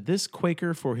granted to this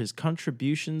Quaker for his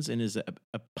contributions in his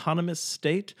eponymous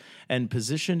state and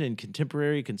position in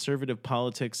contemporary conservative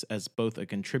politics as both a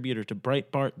contributor to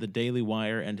Breitbart, The Daily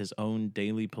Wire, and his own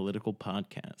daily political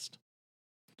podcast.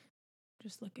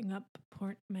 Just looking up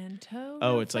portmanteau.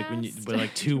 Oh, it's like when you with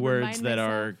like 2 words that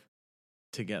are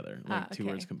together, like okay. 2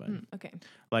 words combined. Okay.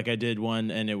 Like I did one,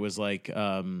 and it was like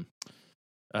the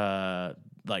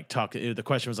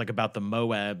question was like about the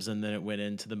Moabs, and then it went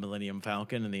into the Millennium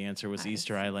Falcon, and the answer was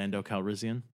Easter Islando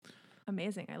Calrissian.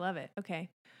 Amazing. I love it.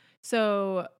 Okay.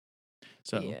 So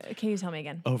can you tell me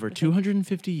again? Over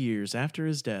 250 years after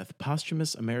his death,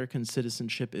 posthumous American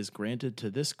citizenship is granted to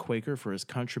this Quaker for his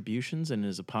contributions in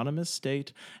his eponymous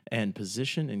state and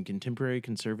position in contemporary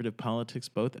conservative politics,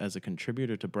 both as a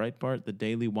contributor to Breitbart, The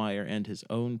Daily Wire, and his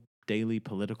own daily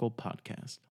political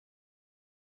podcast.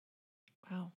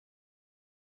 Wow.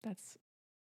 That's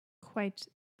quite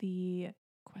the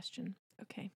question.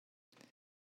 Okay.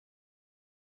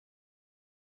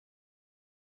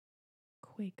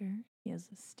 Quaker. He has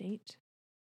a state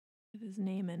with his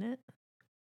name in it.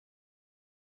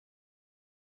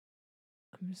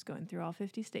 I'm just going through all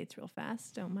 50 states real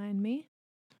fast. Don't mind me.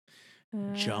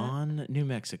 John, New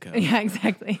Mexico. Yeah,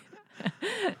 exactly.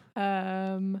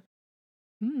 Wow.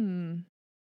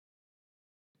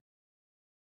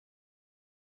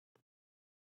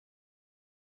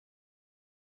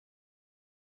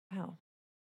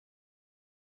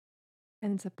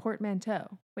 And it's a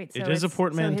portmanteau. Wait, so it is a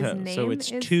portmanteau. So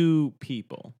it's 2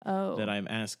 people that I'm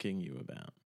asking you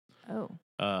about. Oh.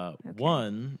 Okay.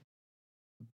 One,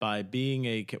 by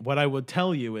being what I would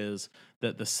tell you is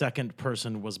that the second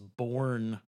person was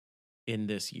born in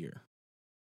this year.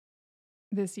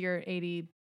 This year, 80.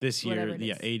 This year,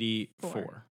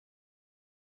 84.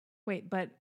 Wait, but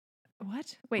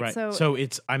what? Wait, right. so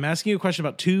I'm asking you a question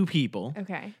about 2 people.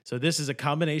 Okay. So this is a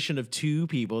combination of 2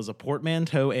 people. It's a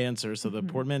portmanteau answer. So the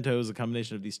portmanteau is a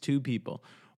combination of these 2 people.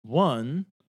 One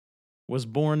was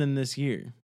born in this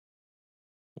year.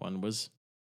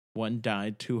 One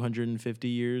died 250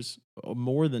 years,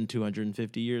 more than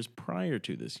 250 years prior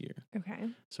to this year. Okay.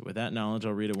 So with that knowledge,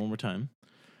 I'll read it one more time.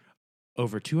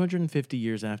 Over 250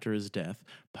 years after his death,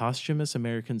 posthumous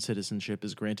American citizenship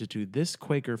is granted to this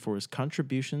Quaker for his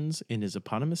contributions in his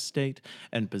eponymous state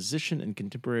and position in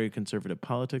contemporary conservative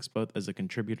politics, both as a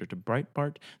contributor to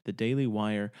Breitbart, The Daily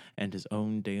Wire, and his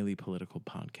own daily political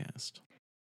podcast.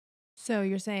 So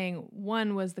you're saying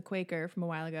one was the Quaker from a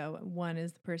while ago, one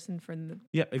is the person from the...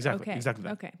 Yeah, exactly. Okay. Exactly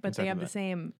that. Okay, but exactly they have that. the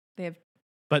same...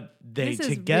 But they This is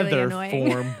together really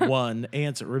form one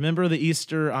answer. Remember the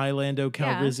Easter Islando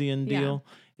Calrissian deal?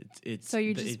 So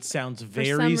it sounds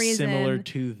very similar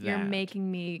to that. You're making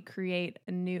me create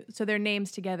a new... So their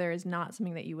names together is not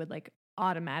something that you would like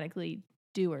automatically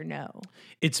do or know.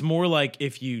 It's more like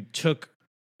if you took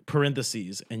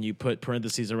parentheses and you put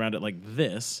parentheses around it like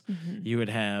this, you would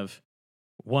have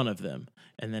one of them.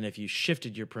 And then if you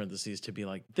shifted your parentheses to be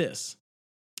like this...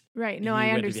 Right. No,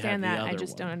 I understand that. I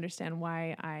just don't understand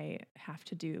why I have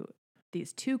to do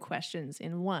these 2 questions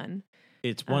in one.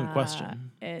 It's one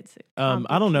question. It's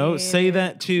I don't know. Say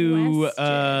that to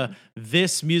question.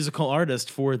 this musical artist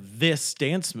for this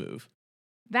dance move.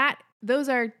 That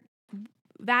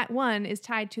one is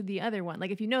tied to the other one.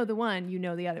 Like if you know the one, you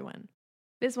know the other one.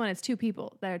 This one, it's 2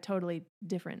 people that are totally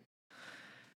different.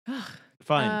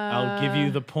 Fine. I'll give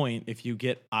you the point if you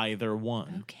get either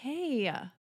one. Okay.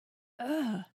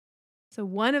 So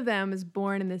one of them is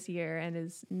born in this year and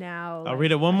is now... I'll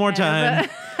read it one more time.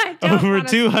 Over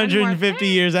 250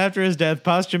 years after his death,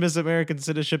 posthumous American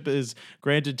citizenship is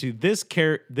granted to this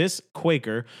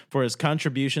Quaker for his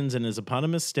contributions in his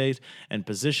eponymous state and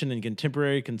position in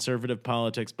contemporary conservative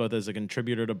politics, both as a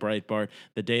contributor to Breitbart,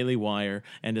 The Daily Wire,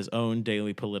 and his own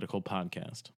daily political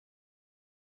podcast.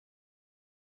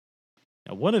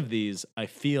 Now, one of these, I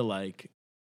feel like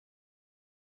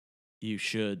you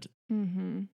should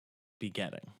Mm-hmm. be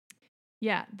getting.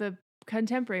 Yeah, the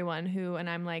contemporary one and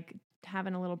I'm like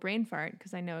having a little brain fart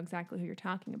because I know exactly who you're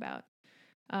talking about.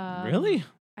 Really?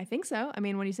 I think so. I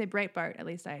mean, when you say Breitbart, at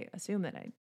least I assume that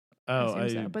I Oh,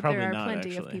 assume so. But probably there are not,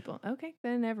 plenty of actually. people. Okay,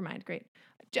 then never mind. Great.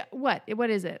 What? What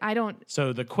is it? I don't.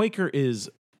 So the Quaker is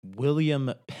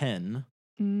William Penn,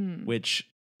 Mm. which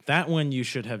that one you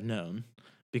should have known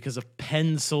because of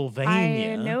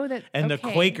Pennsylvania. I know that. And the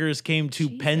okay. Quakers came to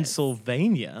Jesus.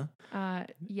 Pennsylvania.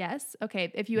 Yes.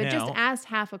 Okay. If you had just Now- asked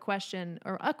half a question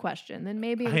or a question, then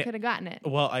maybe we could have gotten it.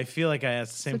 Well, I feel like I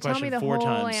asked the same So tell me question the 4 whole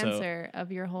times. answer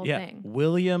of your whole Yeah, thing.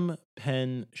 William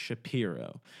Penn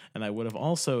Shapiro. And I would have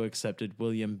also accepted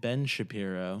William Ben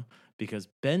Shapiro because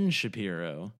Ben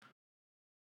Shapiro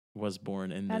was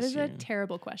born in That this is year. a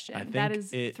terrible question. I That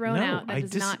think is thrown no, out. That I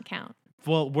does not count.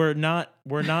 Well, we're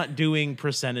not doing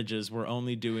percentages. We're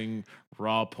only doing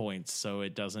raw points, so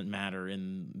it doesn't matter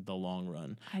in the long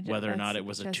run whether or not it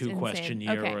was a just 2-question insane.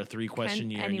 year Okay. or a 3-question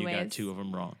year, and you got anyways, 2 of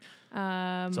them wrong.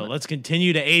 So So let's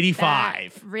continue to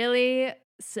 85. That really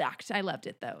sucked. I loved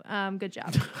it though. Good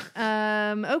job.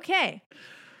 Okay.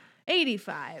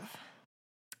 85.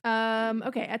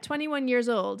 Okay, at 21 years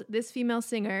old, this female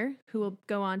singer, who will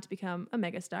go on to become a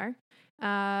megastar,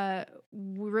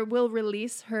 will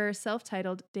release her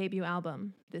self-titled debut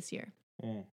album this year.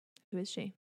 Who is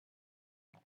she?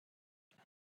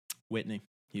 Whitney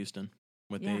Houston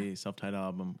with the self-titled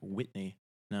album Whitney,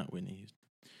 not Whitney Houston.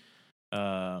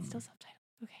 Still self-titled.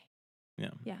 Okay.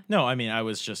 Yeah. Yeah. No, I mean I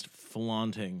was just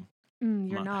flaunting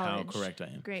Your how knowledge. correct I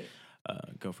am. Great.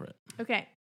 Go for it. Okay.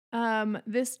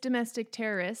 This domestic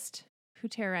terrorist who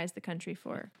terrorized the country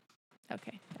for.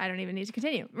 Okay, I don't even need to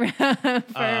continue.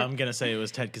 I'm gonna say it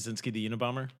was Ted Kaczynski, the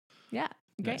Unabomber. Yeah,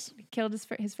 great. Nice. Killed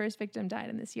his first victim, died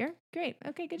in this year. Great.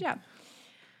 Okay, good job.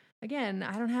 Again,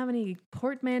 I don't have any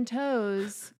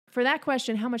portmanteaus for that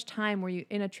question. How much time were you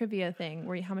in a trivia thing?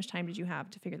 How much time did you have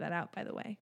to figure that out? By the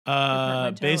way.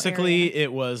 Basically, area.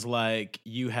 it was like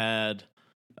you had,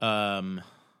 it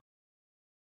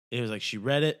was like she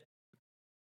read it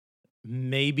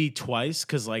maybe twice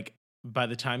because like by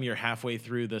the time you're halfway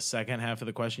through the second half of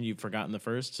the question, you've forgotten the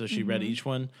first. So she read each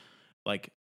one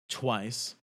like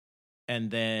twice. And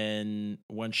then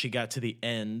when she got to the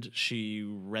end, she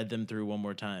read them through one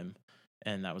more time.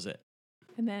 And that was it.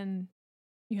 And then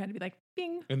you had to be like,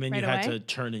 bing. And then right you had away. to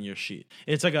turn in your sheet.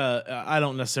 It's like I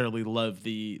don't necessarily love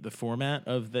the format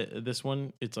of this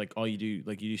one. It's like all you do,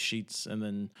 like you do sheets and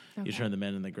then you turn them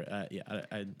in and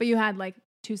But you had like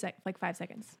 5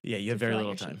 seconds. Yeah, you had very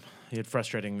little time. You had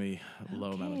frustratingly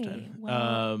low amount of time.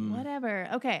 Well, whatever.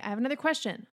 Okay, I have another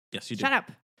question. Yes, you do. Shut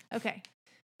up. Okay,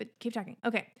 but keep talking.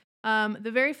 Okay.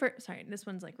 The very first. Sorry, this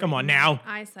one's like. Come right on in now.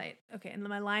 my eyesight. Okay, and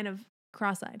my line of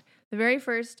cross-eyed. The very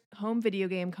first home video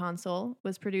game console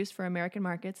was produced for American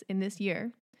markets in this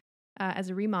year, as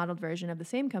a remodeled version of the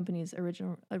same company's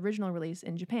original release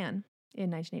in Japan in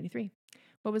 1983.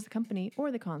 What was the company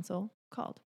or the console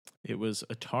called? It was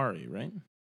Atari, right?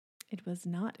 It was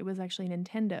not. It was actually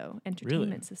Nintendo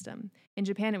Entertainment System. In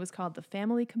Japan, it was called the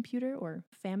Family Computer or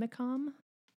Famicom.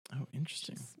 Oh,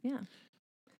 interesting. Yeah.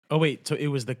 Oh, wait. So it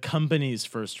was the company's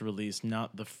first release,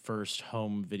 not the first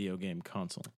home video game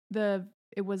console.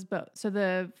 It was both. So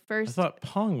the first. I thought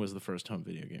Pong was the first home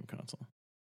video game console.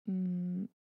 No.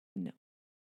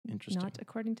 Interesting. Not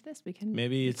according to this. We can.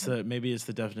 Maybe it's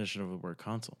the definition of the word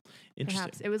console. Interesting.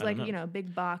 Perhaps it was I like don't know.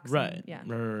 big box. Right. And, yeah.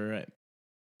 Right.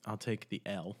 I'll take the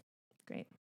L. Great.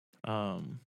 Okay.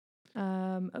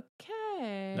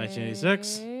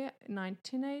 1986.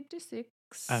 1986.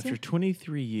 After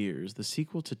 23 years, the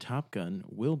sequel to Top Gun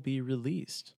will be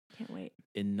released. Can't wait.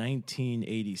 In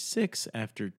 1986,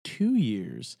 after 2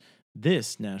 years,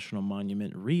 this national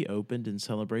monument reopened in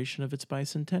celebration of its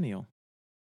bicentennial.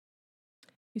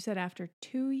 You said after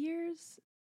 2 years?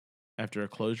 After a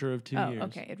closure of 2 years. Oh,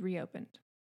 okay. It reopened.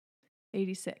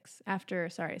 86. After,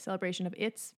 celebration of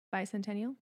its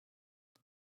bicentennial.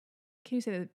 Can you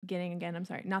say the beginning again? I'm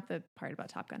sorry. Not the part about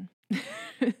Top Gun.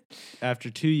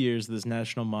 After 2 years, this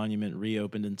national monument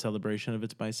reopened in celebration of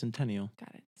its bicentennial.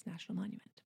 Got it. It's national monument.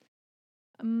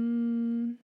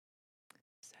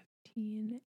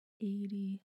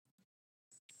 1786.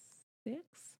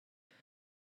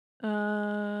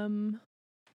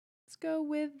 Let's go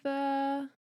with the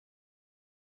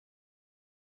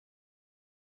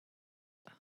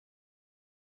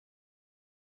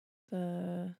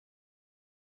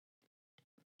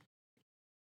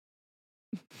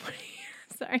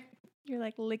sorry, you're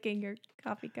like licking your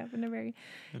coffee cup in a very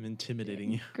I'm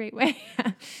intimidating you. great way.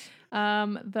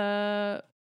 The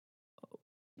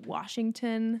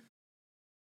Washington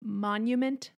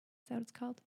Monument. Is that what it's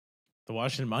called? The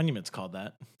Washington Monument's called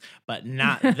that, but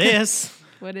not this.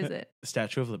 What is it?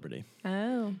 Statue of Liberty.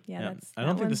 Oh, yeah. That's. I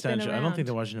don't think the that one's been statue. I don't think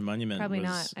the around. Washington Monument. Probably was,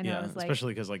 not. I know, it was like-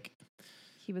 especially because like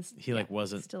He like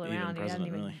wasn't still even around. He hadn't president,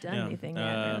 even really. done Yeah. anything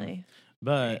yet, really.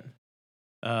 But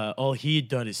all he'd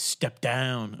done is step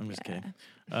down. I'm just Yeah.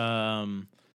 kidding.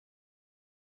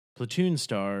 Platoon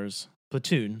stars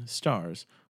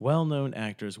well-known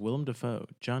actors Willem Dafoe,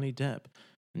 Johnny Depp,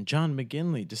 and John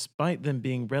McGinley, despite them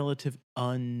being relative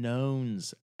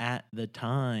unknowns at the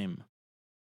time.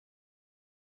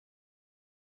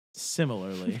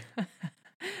 Similarly,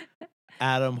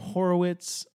 Adam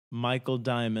Horowitz, Michael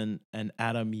Diamond, and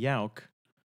Adam Yauch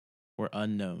were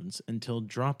unknowns until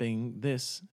dropping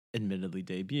this admittedly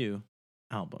debut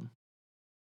album.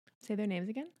 Say their names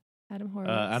again. Adam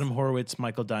Horowitz. Adam Horowitz,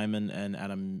 Michael Diamond, and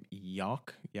Adam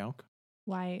Yauch. YALK.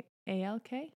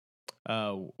 Yauch.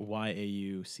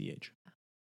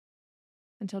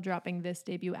 Until dropping this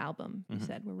debut album, you Mhm.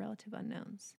 said were relative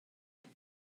unknowns.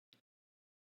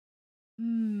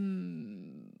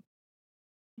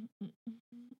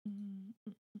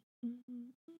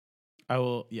 I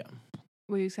will, yeah.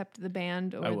 Will you accept the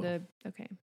band or I will. the? Okay.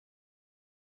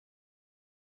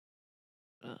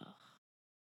 Ugh.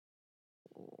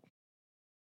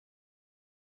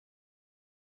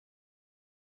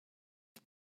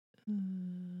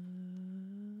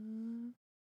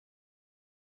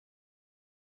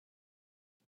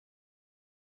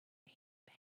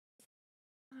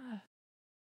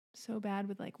 So bad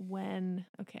with like when.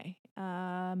 Okay.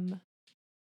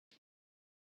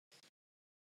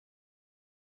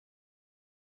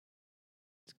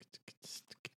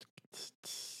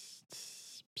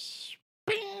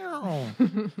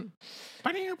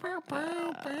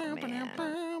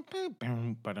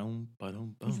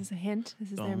 Is this a hint?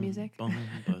 This is their music.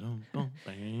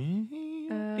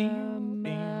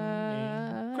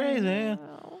 Crazy,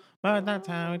 but that's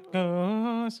how it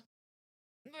goes.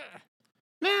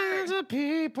 There's a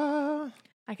people.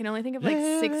 I can only think of like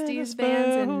Live in 60s a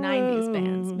bands and 90s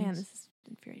bands. Man, spoons. this is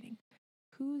infuriating.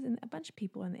 Who's in a bunch of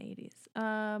people in the 80s?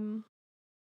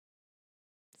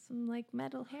 Some like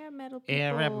metal people.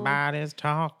 Everybody's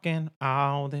talking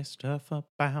all this stuff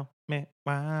about me.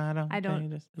 Why don't I don't-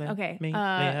 they just let okay, me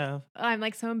live? I'm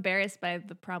like so embarrassed by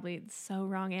the probably so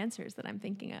wrong answers that I'm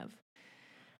thinking of.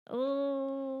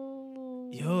 Oh,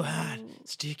 You're hot,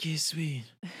 sticky sweet,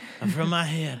 from my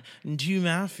head to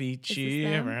my feet. Is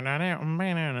this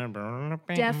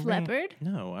Def Def Leppard.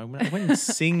 No, I wouldn't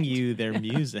sing you their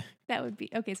music. That would be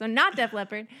okay. So not Def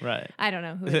Leppard. Right. I don't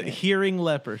know who. It is. Hearing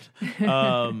Leopard.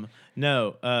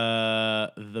 No,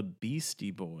 the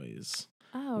Beastie Boys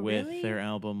Oh, with really? their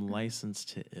album License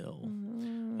to Ill.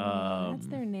 That's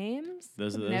their names.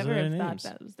 those Would are never their have names.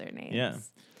 thought that was their names. Yeah.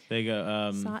 They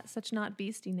go Such not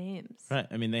beastie names. right.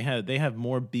 I mean they have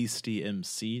more Beastie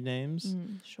MC names.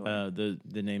 Sure. The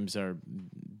names are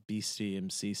Beastie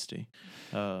MC.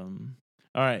 All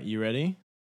right, you ready?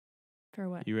 For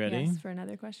what? you ready? Yes, for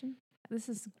another question. This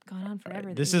has gone on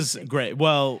forever. This these is days. great.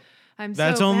 Well, I'm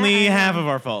that's so only bad. half of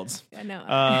our faults. I know.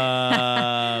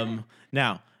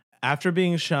 Now, after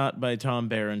being shot by Tom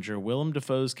Berenger, Willem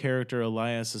Dafoe's character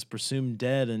Elias is presumed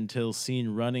dead until seen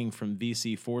running from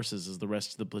VC forces as the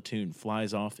rest of the platoon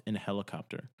flies off in a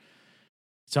helicopter.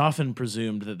 It's often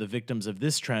presumed that the victims of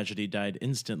this tragedy died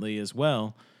instantly as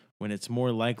well, when it's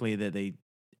more likely that they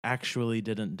actually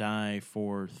didn't die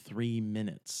for 3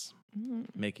 minutes,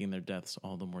 making their deaths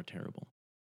all the more terrible.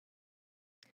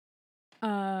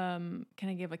 Can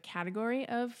I give a category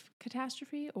of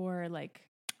catastrophe or like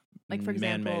for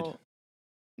example? Man-made.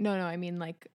 No, I mean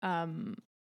like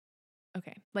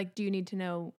okay. Like do you need to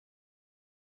know?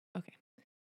 Okay.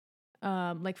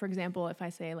 Like for example, if I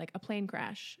say like a plane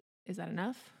crash, is that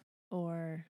enough?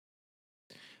 Or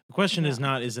The question is No.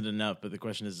 not, is it enough? But the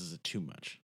question is it too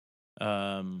much?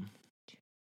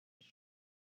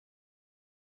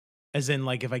 As in,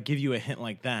 like, if I give you a hint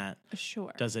like that,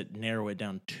 sure. does it narrow it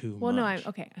down too Well, much? no, I'm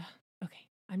okay. Okay.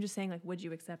 I'm just saying, like, would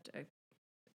you accept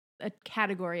a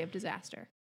category of disaster?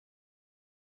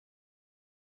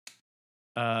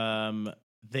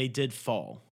 They did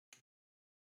fall.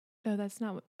 No, that's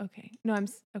not what. Okay. No,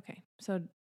 okay. So,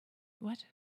 what?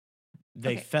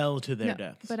 They Okay. fell to their No,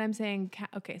 deaths. But I'm saying,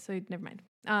 okay, so never mind.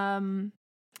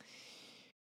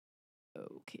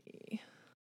 Okay.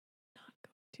 Not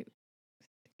going to.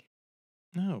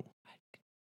 No.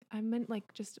 I meant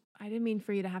like just, I didn't mean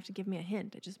for you to have to give me a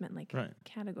hint. I just meant like Right.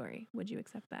 category. Would you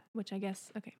accept that? Which I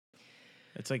guess, okay.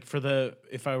 It's like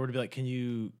if I were to be like, can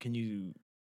you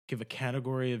give a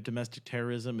category of domestic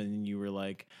terrorism? And you were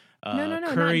like, No,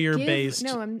 courier-based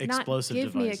I'm not explosive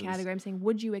give devices. me a category. I'm saying,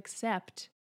 would you accept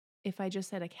if I just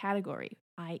said a category,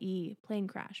 i.e., plane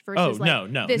crash, Oh versus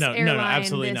like no, this no, airline,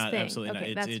 absolutely this not, thing. absolutely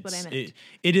Okay, not. that's what I meant.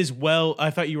 It is well.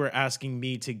 I thought you were asking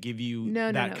me to give you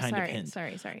No, that kind sorry, of hint.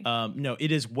 sorry. No,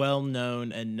 it is well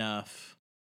known enough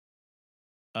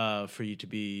for you to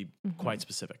be quite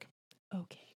specific.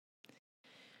 Okay,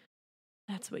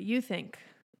 that's what you think.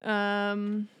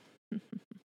 Man,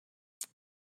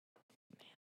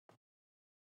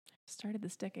 started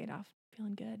this decade off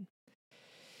feeling good.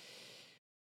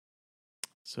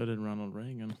 So did Ronald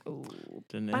Reagan. Oh,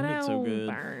 didn't end it so good.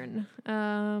 Burn.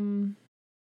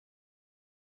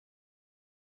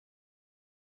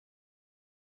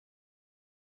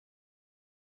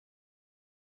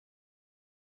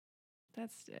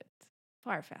 That's it.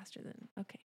 Far faster than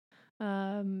okay.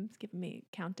 It's giving me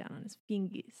a countdown on his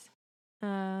fingers.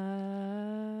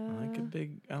 I like a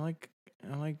big. I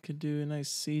like to do a nice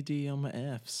CD on my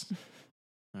Fs.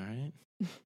 All right.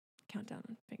 Countdown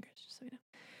on fingers, just so you know.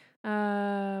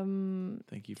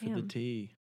 Thank you for the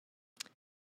T.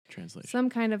 Translation. Some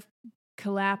kind of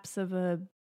collapse of a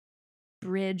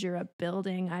bridge or a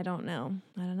building. I don't know.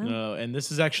 No, and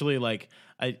this is actually like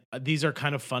these are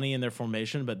kind of funny in their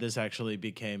formation, but this actually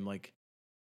became like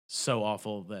so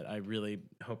awful that I really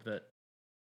hope that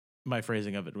my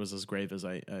phrasing of it was as grave as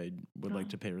I would like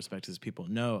to pay respect to these people.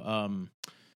 No,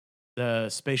 the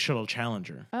Space Shuttle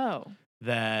Challenger. Oh.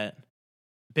 That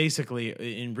basically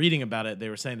in reading about it, they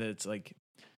were saying that it's like,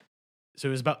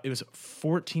 so it was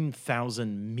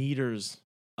 14,000 meters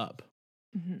up.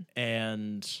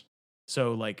 And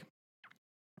so like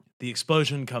the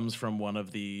explosion comes from one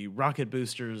of the rocket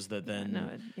boosters that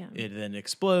then it then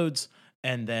explodes.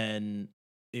 And then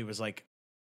it was like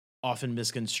often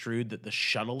misconstrued that the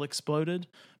shuttle exploded,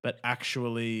 but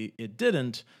actually it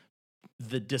didn't.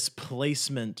 The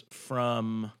displacement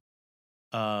from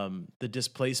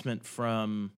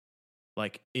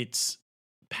like its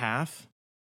path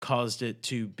caused it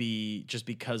to be, just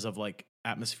because of like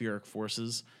atmospheric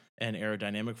forces and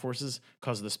aerodynamic forces,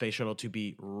 caused the space shuttle to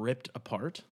be ripped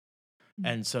apart.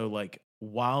 And so like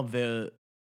while the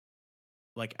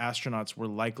like astronauts were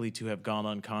likely to have gone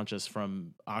unconscious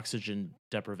from oxygen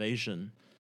deprivation,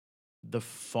 the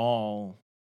fall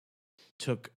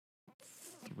took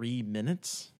 3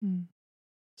 minutes.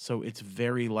 So it's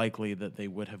very likely that they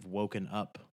would have woken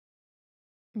up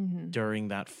during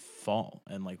that fall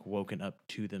and like woken up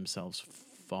to themselves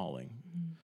falling.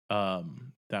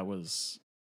 That was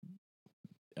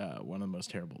one of the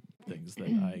most terrible things that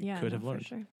I could have learned. For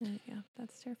sure. Yeah,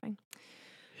 that's terrifying.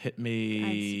 Hit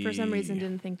me. I, for some reason,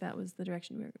 didn't think that was the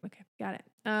direction we were. Okay, got it.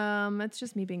 That's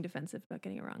just me being defensive about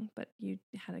getting it wrong, but you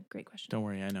had a great question. Don't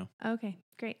worry, I know. Okay,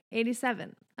 great.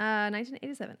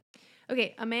 1987.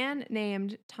 Okay, a man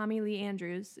named Tommy Lee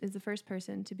Andrews is the first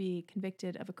person to be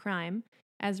convicted of a crime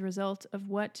as a result of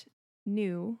what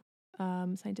new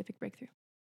scientific breakthrough?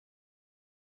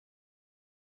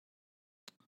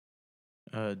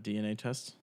 DNA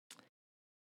test?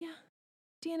 Yeah.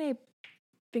 DNA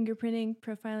fingerprinting,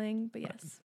 profiling, but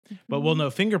yes. But well, no,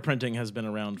 fingerprinting has been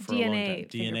around for a long time.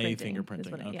 DNA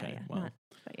fingerprinting. Okay, well,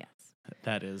 but yes.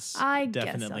 That is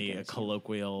definitely a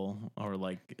colloquial or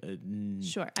like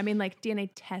sure. I mean, like DNA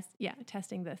test. Yeah,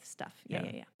 testing the stuff. Yeah.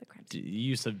 The crime.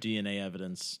 Use of DNA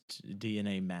evidence,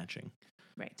 DNA matching.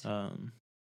 Right. Oh,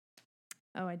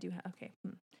 I do have. Okay.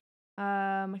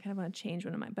 I kind of want to change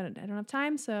one of mine, but I don't have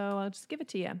time, so I'll just give it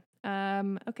to you.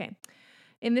 Okay.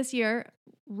 In this year,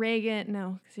 Reagan.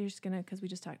 No, because we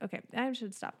just talked. Okay, I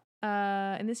should stop.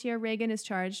 In this year, Reagan is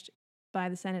charged by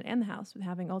the Senate and the House with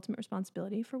having ultimate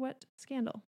responsibility for what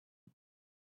scandal?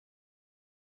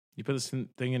 You put this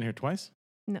thing in here twice?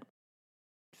 No.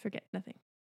 Forget nothing.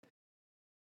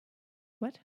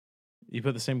 What? You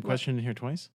put the same question in here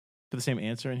twice? Put the same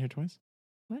answer in here twice?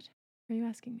 What are you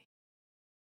asking me?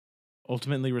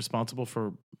 Ultimately responsible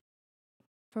for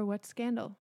what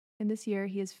scandal? In this year,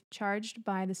 he is charged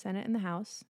by the Senate and the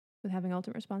House with having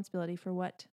ultimate responsibility for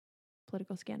what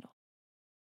political scandal?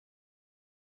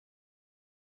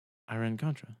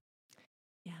 Iran-Contra.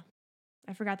 Yeah.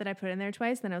 I forgot that I put it in there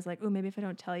twice. Then I was like, oh, maybe if I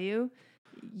don't tell you,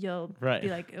 you'll be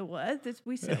like, what?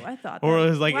 We said, I thought that. Or it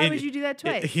was like, why would you do that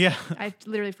twice? Yeah. I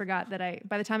literally forgot that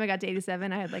by the time I got to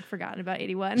 87, I had like forgotten about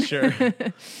 81. Sure.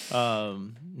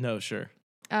 No, sure.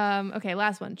 Okay,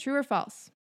 last one. True or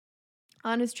false?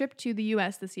 On his trip to the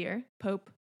U.S. this year,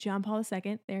 Pope John Paul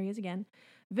II, there he is again,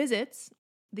 visits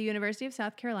the University of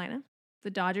South Carolina,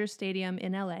 the Dodgers Stadium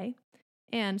in L.A.,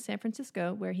 and San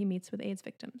Francisco, where he meets with AIDS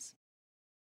victims.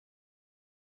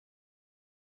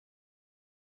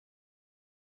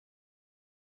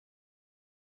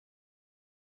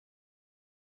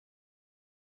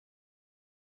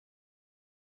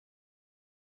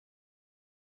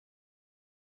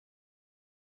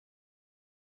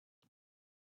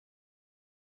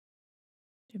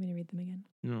 Do you want me to read them again?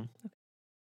 No. Okay.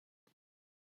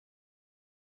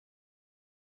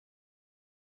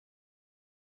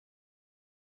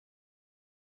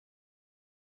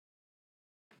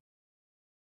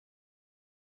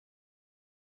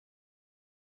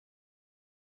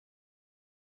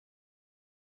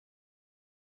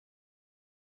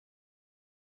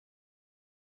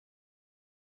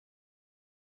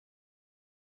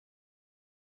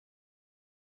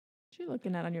 What are you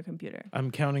looking at on your computer?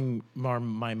 I'm counting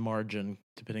my margin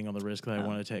depending on the risk that I Oh.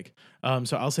 want to take.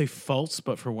 So I'll say false,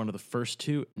 but for one of the first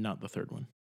two, not the third one.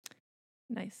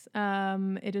 Nice.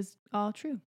 It is all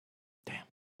true. Damn.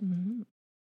 Mm-hmm.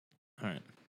 All right.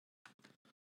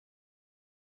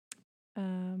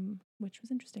 Which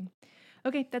was interesting.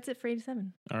 Okay, that's it for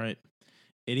 87. All right.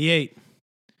 88.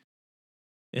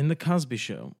 In The Cosby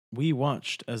Show, we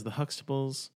watched as the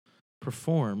Huxtables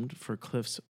performed for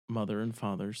Cliff's mother and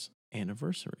father's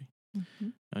anniversary. Mm-hmm.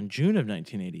 On June of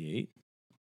 1988,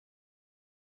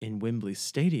 in Wembley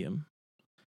Stadium,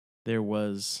 there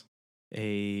was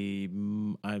I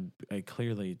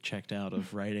clearly checked out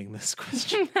of writing this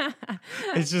question.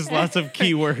 It's just lots of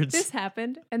keywords. This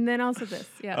happened, and then also this.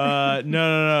 Yeah.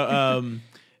 No.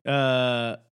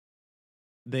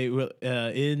 They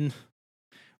in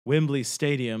Wembley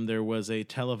Stadium, there was a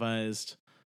televised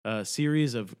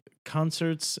series of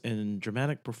concerts and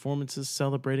dramatic performances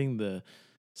celebrating the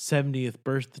 70th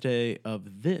birthday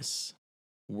of this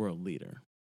world leader.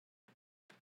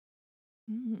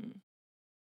 Mm.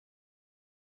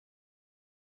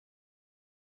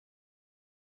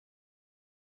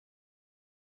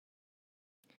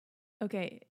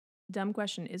 Okay, dumb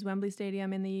question. Is Wembley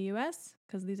Stadium in the U.S.?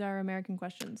 Because these are American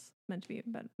questions meant to be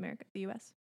about America, the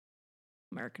U.S.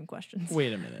 American questions.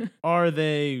 Wait a minute. Are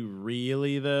they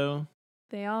really, though?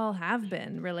 They all have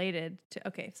been related to.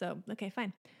 Okay,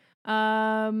 fine.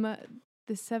 The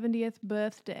 70th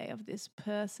birthday of this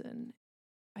person.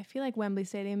 I feel like Wembley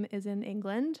Stadium is in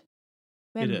England.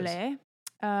 It is. Wembley.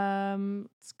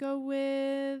 Let's go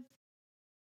with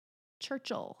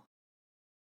Churchill.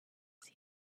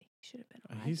 He should have been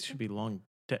alive. He should be long.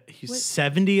 He's What?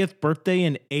 70th birthday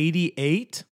in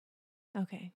 88?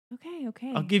 Okay.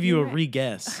 I'll give you You're a right.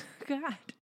 re-guess. God.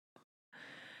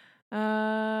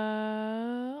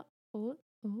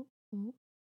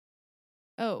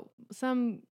 Oh,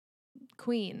 some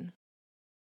queen.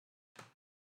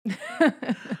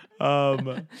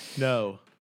 No.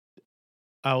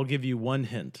 I'll give you one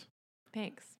hint.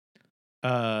 Thanks.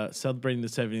 Celebrating the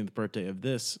 70th birthday of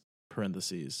this,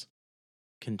 parentheses,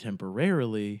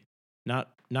 contemporarily, not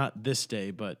this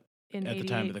day, but In at the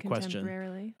time of the question,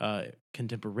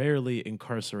 contemporarily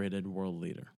incarcerated world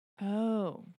leader.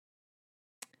 Oh.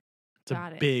 It's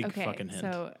Got a it. big Okay, fucking hint.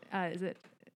 So is it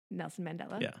Nelson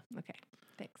Mandela? Yeah. Okay.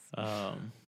 Thanks. All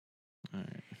right.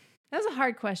 That was a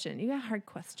hard question. You got hard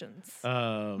questions.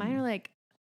 Mine are like,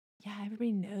 yeah,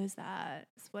 everybody knows that.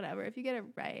 It's whatever. If you get it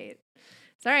right.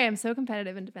 Sorry, I'm so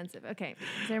competitive and defensive. Okay.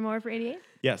 Is there more for 88?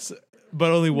 Yes,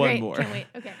 but only one Great, more. Can't wait.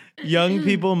 Okay. Young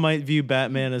people might view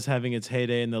Batman as having its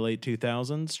heyday in the late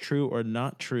 2000s. True or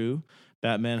not true,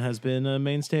 Batman has been a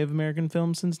mainstay of American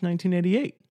film since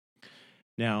 1988.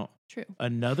 Now, True.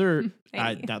 another...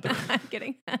 I'm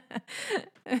kidding.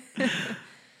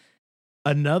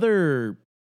 Another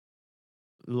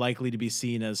likely to be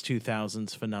seen as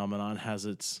 2000s phenomenon has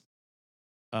its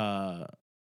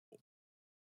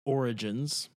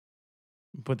origins,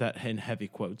 put that in heavy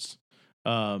quotes,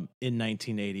 in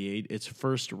 1988. Its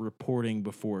first reporting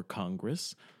before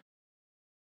Congress.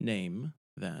 Name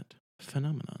that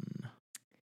phenomenon.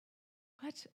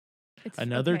 What?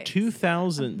 Another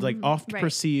 2000, like oft right,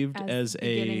 perceived as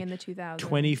beginning a in the 2000s.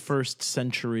 21st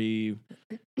century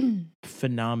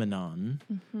phenomenon,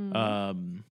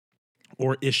 Mhm.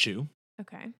 or issue.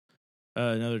 Okay.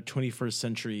 Another 21st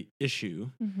century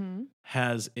issue Mm-hmm.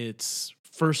 has its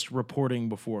first reporting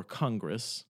before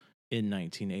Congress in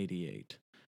 1988.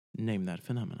 Name that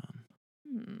phenomenon.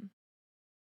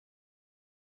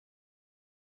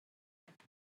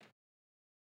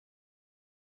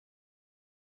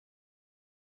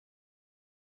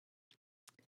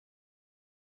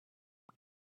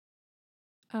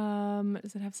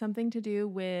 Does it have something to do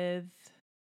with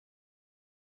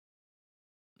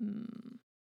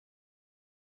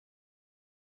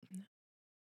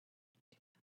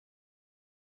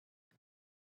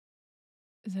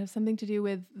Does it have something to do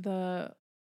with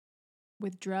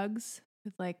drugs?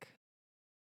 With like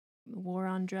war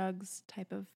on drugs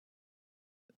type of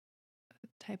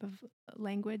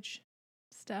language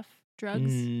stuff?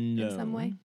 Drugs in some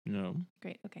way? No.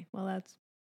 Great. Okay. Well, that's,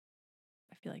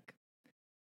 I feel like,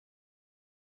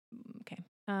 okay.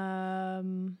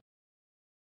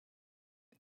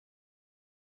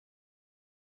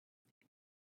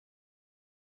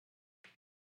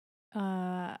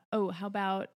 How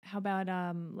about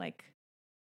like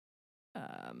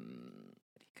what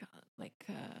do you call it? Like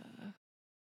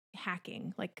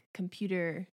hacking, like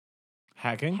computer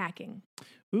Hacking? hacking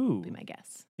Ooh, would be my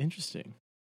guess. interesting.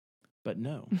 But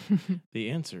no, the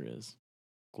answer is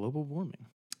global warming.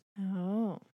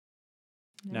 Oh.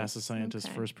 NASA scientists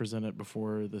Okay. first presented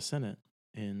before the Senate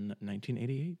in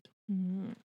 1988.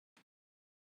 Mhm.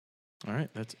 All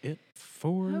right, that's it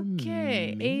for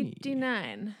Okay, me.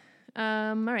 89.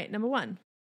 All right, number 1.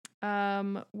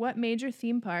 What major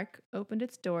theme park opened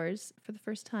its doors for the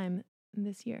first time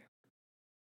this year?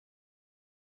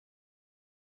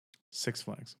 Six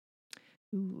Flags.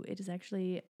 Ooh, it is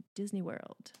actually Disney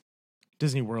World.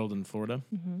 Disney World in Florida.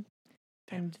 Mm-hmm.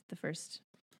 Damn. And the first.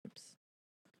 Oops.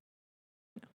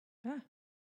 No.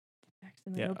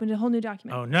 Accidentally Yeah. opened a whole new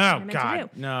document. Oh, What no, I meant to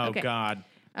God. do. No, Okay. God.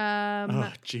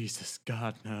 Oh, Jesus.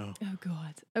 God, no.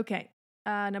 God. Okay.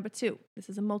 Number 2. This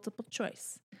is a multiple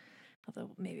choice.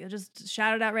 Although maybe I'll just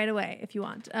shout it out right away if you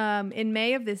want. In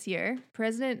May of this year,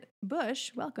 President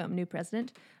Bush, welcome, new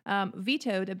president,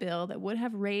 vetoed a bill that would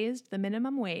have raised the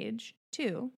minimum wage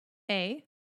to A,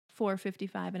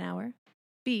 $4.55 an hour,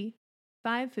 B,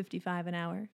 $5.55 an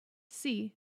hour,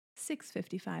 C,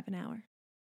 $6.55 an hour.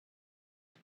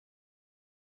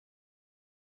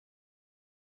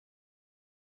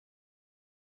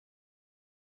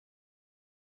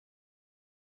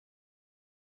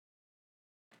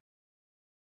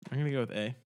 I'm going to go with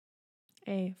A.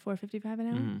 A, $4.55 an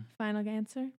hour. Mhm. Final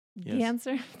answer. The Yes.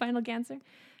 answer. Final answer.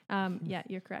 Yeah,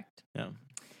 you're correct. Yeah.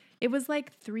 It was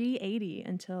like $3.80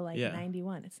 until like Yeah.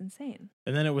 91. It's insane.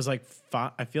 And then it was like,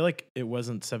 I feel like it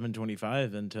wasn't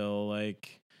 $7.25 until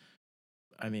like,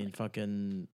 I mean,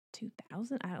 fucking.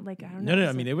 2000. I don't know. No.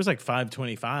 I mean, it was like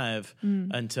 $5.25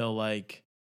 until like.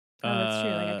 Oh, that's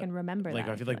true. Like I can remember Like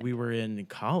that. I feel like we were in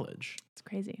college. It's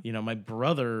crazy. You know, my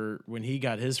brother, when he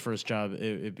got his first job,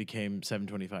 it became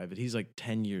 $7.25, but he's like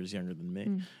 10 years younger than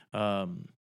me.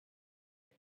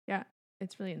 Yeah,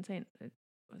 it's really insane. It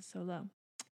was so low.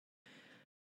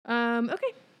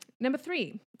 Okay, number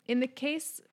 3. In the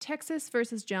case Texas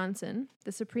versus Johnson,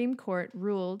 the Supreme Court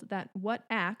ruled that what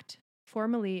act,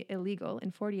 formerly illegal in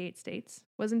 48 states,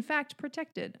 was in fact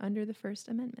protected under the First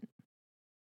Amendment.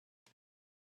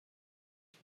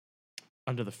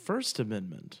 Under the First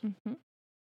Amendment. Mm-hmm.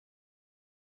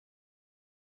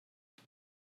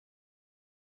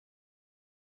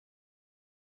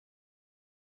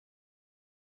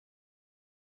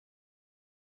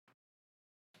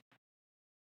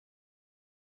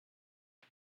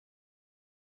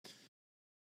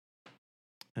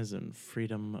 As in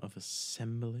freedom of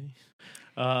assembly.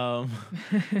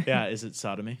 Yeah, is it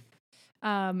sodomy?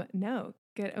 No.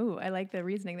 Good. Oh, I like the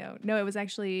reasoning though. No, it was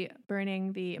actually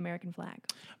burning the American flag.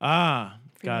 Ah,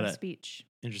 Freedom got of it. speech.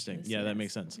 Interesting. Yeah, that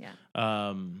makes sense. Yeah.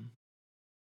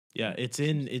 Yeah, it's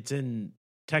in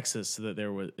Texas so that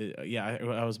there was.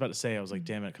 I was about to say, I was like,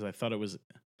 damn it, because I thought it was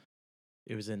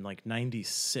in like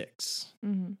 96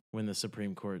 when the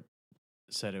Supreme Court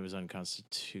said it was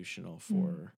unconstitutional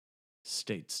for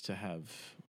states to have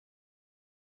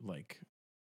like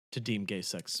to deem gay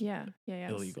sex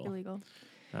illegal. Illegal.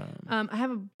 I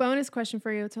have a bonus question for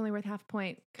you. It's only worth half a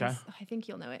point because I think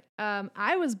you'll know it.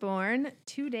 I was born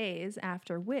 2 days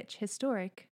after which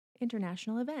historic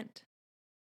international event?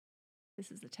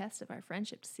 This is the test of our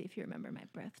friendship to see if you remember my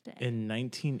birthday. In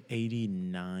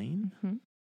 1989? Mm-hmm.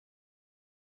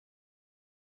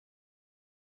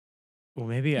 Well,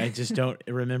 maybe I just don't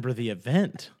remember the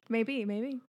event. Maybe.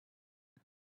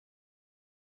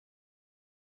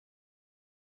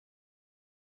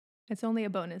 It's only a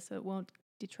bonus, so it won't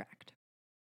detract.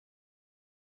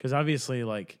 Because obviously,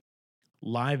 like,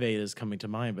 Live Aid is coming to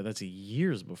mind, but that's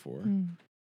years before.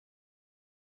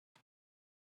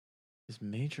 This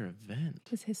major event.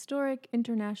 This historic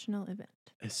international event.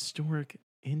 Historic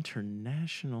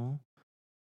international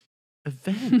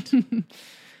event.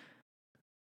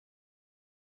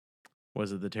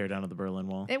 Was it the teardown of the Berlin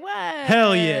Wall? It was.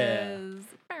 Hell yeah.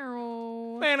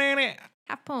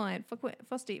 Half point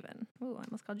for Steven. Ooh, I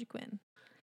almost called you Quinn.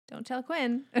 Don't tell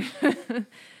Quinn.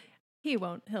 He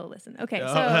won't. He'll listen. Okay,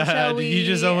 so shall we? Did you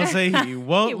just almost say he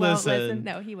won't listen?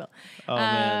 No, he will. Oh,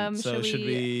 man. So should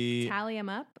we tally him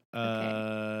up?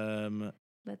 Okay.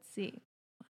 Let's see.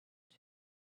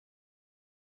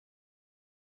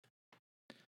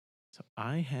 So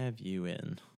I have you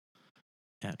in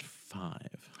at 5.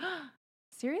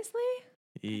 Seriously?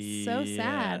 That's so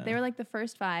sad. They were like the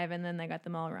first 5, and then they got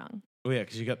them all wrong. Oh yeah,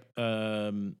 because you got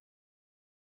Damn,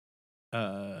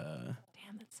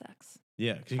 that sucks.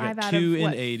 Yeah, because you 5 got out 2 of, in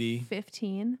what, 80.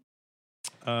 15.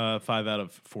 5 out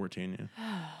of 14.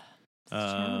 Yeah. It's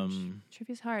a challenge.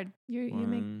 Trivia's hard. You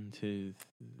make 1, 2,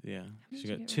 yeah. did So you you got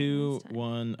get right 2, last time?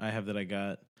 1. I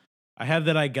have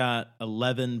that I got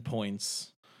 11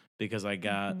 points because I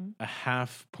got Mhm. a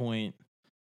half point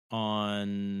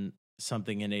on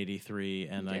something in 83,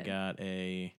 and You I did. got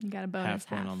a You got a bonus half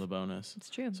point on the bonus. It's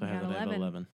true. So I You have got that I have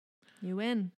 11. You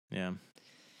win. Yeah.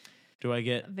 Do I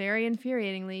get Very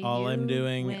infuriatingly. all I'm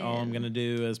win. going to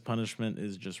do as punishment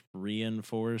is just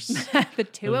reinforce the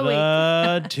 2 a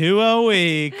week. the 2 a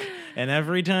week. And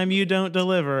every time you don't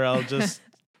deliver, I'll just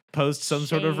post some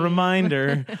sort of Shame.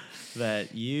 reminder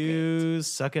that you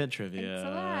suck at trivia. Thanks a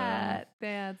lot.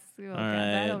 That's All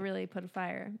that'll right. really put a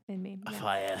fire in me. A Yeah.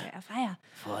 fire. Yeah, a fire.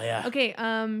 Fire. Okay,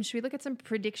 should we look at some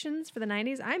predictions for the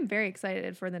 90s? I'm very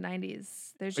excited for the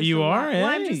 90s. There's just You a are, lot. Well,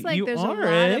 I'm just eh? like You there's a are, lot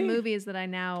eh? of movies that I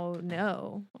now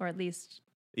know, or at least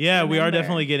Yeah, we are remember,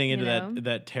 definitely getting into you know?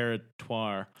 that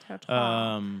territoire.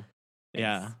 Territoire.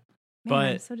 Yeah. Man, I'm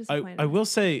But so disappointed. I will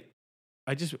say,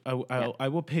 I Yeah.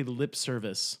 will pay lip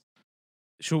service.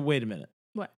 Sure, wait a minute.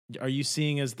 What? Are you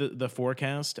seeing as the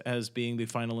forecast as being the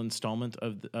final installment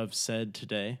of said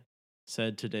today's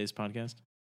podcast?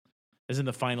 As in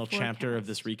the final chapter of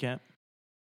this recap?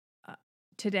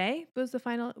 Today was the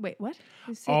final. Wait, what?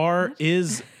 You see- Or what?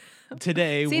 is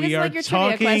today See, this we is are like your trivia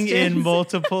talking in questions.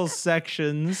 multiple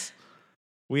sections.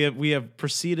 We have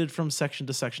proceeded from section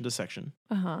to section to section.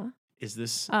 Uh-huh. Is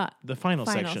this Uh the final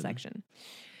final section? section.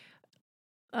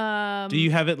 Do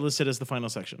you have it listed as the final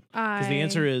section? Because the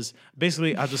answer is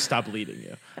basically I'll just stop leading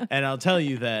you. And I'll tell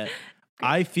you that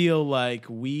I feel like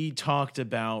we talked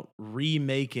about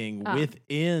remaking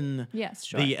within yes,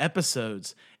 sure. the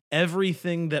episodes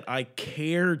everything that I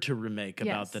care to remake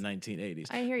about Yes. the 1980s.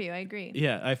 I hear you. I agree.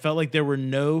 Yeah, I felt like there were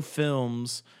no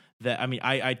films that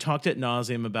I talked at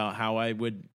nauseum about how I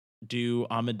would do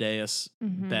Amadeus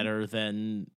Mhm. better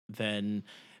than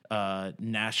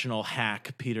national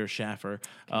hack Peter Schaffer.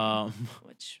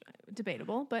 Which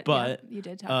debatable, but But, yeah, you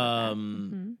did talk about that.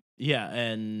 um, yeah,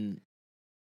 and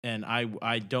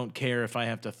I don't care if I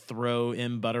have to throw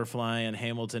M. Butterfly and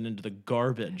Hamilton into the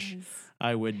garbage. That is-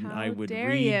 I would how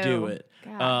dare redo you. it.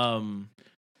 God.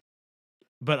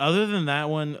 But other than that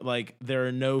one, like there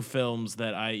are no films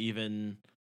that I even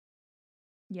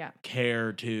Yeah.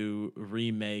 care to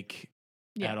remake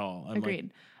Yeah. at all. I'm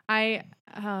Agreed. I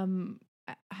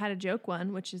had a joke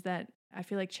one, which is that I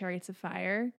feel like Chariots of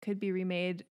Fire could be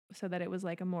remade so that it was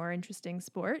like a more interesting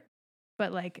sport,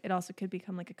 but like it also could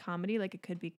become like a comedy. Like it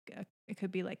could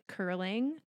be like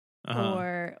curling,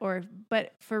 or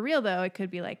but for real though, it could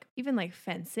be like even like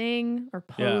fencing or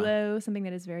polo, something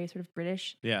that is very sort of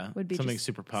British. yeah, would be something just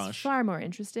super posh. Far more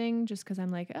interesting, just because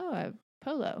I'm like, oh,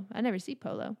 polo. I never see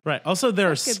polo. Right. Also, there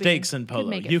are That could be- stakes in could polo.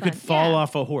 make it You could fun. fall Yeah.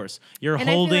 off a horse. You're And I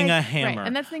feel holding like- a hammer. Right.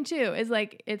 And that's the thing too, is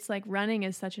like it's like running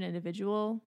is such an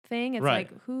individual thing. It's Right.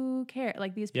 like who cares?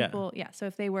 Like these Yeah. people, So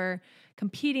if they were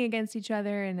competing against each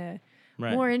other in a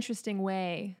Right. more interesting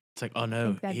way, It's like, oh no,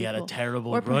 think that'd he be had cool. a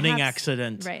terrible Or running perhaps-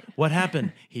 accident. right. What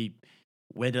happened? He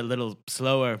went a little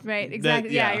slower. right? That-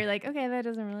 Exactly. Yeah. You're like, okay, that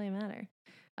doesn't really matter.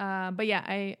 But yeah,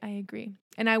 I agree.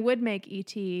 And I would make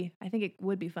E.T. I think it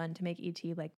would be fun to make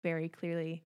E.T. like very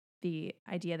clearly the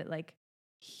idea that like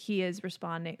he is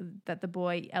responding, that the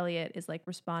boy Elliot is like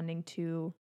responding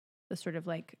to the sort of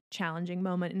like challenging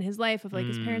moment in his life of like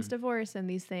his parents' divorce and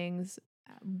these things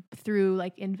through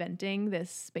like inventing this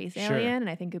space Sure. alien. And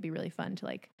I think it'd be really fun to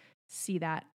like see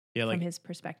that Yeah, like from his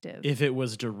perspective. if it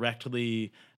was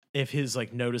directly, if his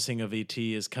like noticing of ET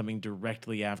is coming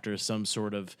directly after some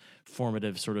sort of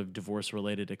formative sort of divorce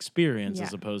related experience Yeah.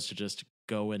 as opposed to just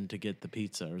going to get the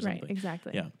pizza or right. something.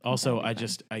 Exactly. Yeah. That Also, would be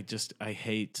fun. I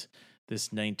hate this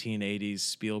 1980s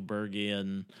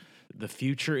Spielbergian. The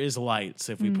future is lights.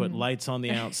 If we put lights on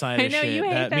the outside I of know, shit, you hate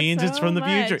that that means it's so from the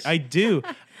future. much. I do.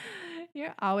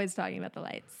 You're always talking about the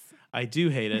lights. I do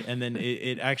hate it. And then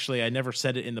it actually, I never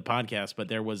said it in the podcast, but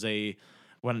there was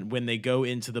when they go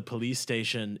into the police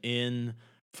station in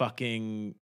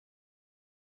fucking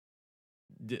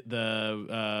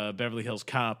the Beverly Hills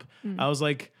Cop, I was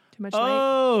like, Too much light.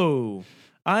 oh,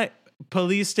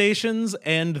 police stations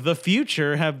and the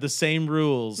future have the same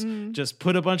rules. Just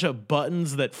put a bunch of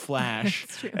buttons that flash,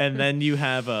 That's true. and then you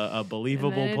have a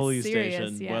believable it's police serious.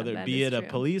 station, Yeah, whether that be is it a true.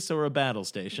 police or a battle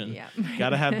station. Yeah.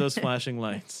 Gotta have those flashing It's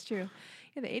lights. true.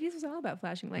 Yeah, the 80s was all about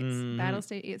flashing lights. Mhm. Battle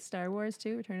State, Star Wars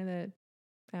too. Return of the,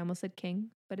 I almost said King,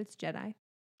 but it's Jedi.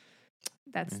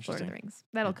 That's Lord of the Interesting. Rings.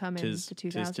 That'll come Tis- into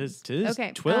 2000s. tis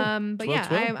Okay. twill. But Twill, yeah,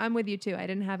 twill. I'm with you too. I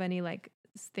didn't have any like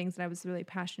things that I was really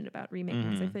passionate about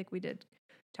remaking. So I Mhm. feel like we did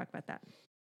talk about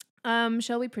that.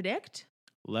 Shall we predict?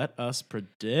 Let us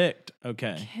predict.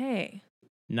 Okay. Okay.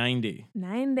 90.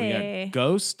 90. We got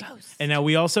Ghost. Ghost. And now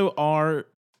we also are,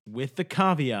 with the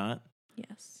caveat,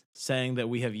 Yes. saying that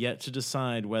we have yet to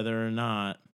decide whether or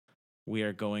not we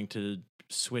are going to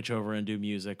switch over and do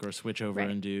music or switch over Right.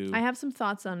 and do I have some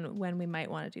thoughts on when we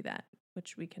might want to do that,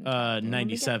 which we can. talk about when we get-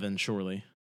 97, surely.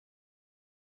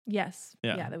 Yes.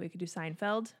 Yeah. Yeah, that we could do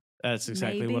Seinfeld. That's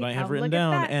exactly Maybe. what I have I'll written look at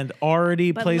down that. and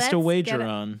already But placed a let's wager get it-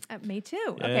 on. Me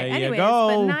too. There Okay. you Anyways,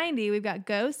 go. but 90, we've got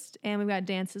Ghost and we've got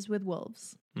Dances with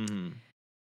Wolves. Hmm.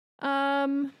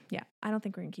 Yeah, I don't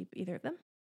think we're gonna keep either of them,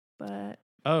 but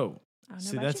Oh, I don't know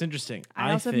see, about that's you. interesting.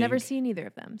 I also have never think- seen either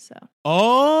of them, so.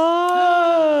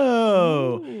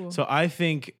 Oh, Ooh. so I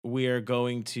think we are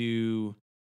going to,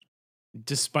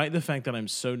 despite the fact that I'm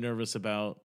so nervous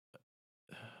about.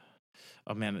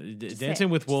 Oh man, Just say Dancing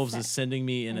it. with Just Wolves say is it. sending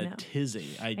me in I a know. tizzy.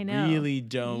 I know. really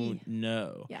don't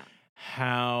know Yeah.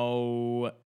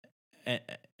 how,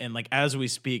 and like as we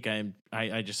speak, I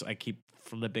keep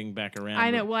flipping back around. I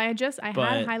know. Well, I had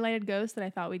But- highlighted Ghost that I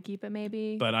thought we'd keep it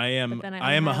maybe. But I am then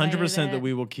I am unhighlighted 100% that it.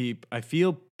 we will keep. I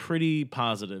feel pretty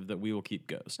positive that we will keep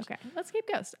Ghost. Okay, let's keep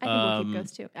Ghost. I think we'll keep Um,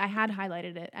 Ghost too. I had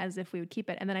highlighted it as if we would keep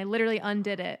it, and then I literally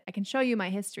undid it. I can show you my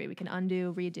history. We can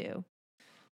undo, redo.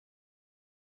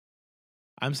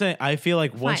 I'm saying I feel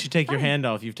like once Fine, you take your fine. hand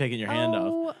off, you've taken your hand off.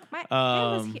 Oh, my hand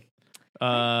was Um, here.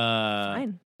 Uh,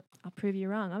 Fine. I'll prove you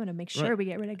wrong. I'm going to make sure right. we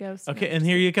get rid of Ghost. okay, No, and just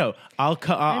here kidding. you go. I'm just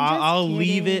I'll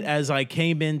leave it kidding. as I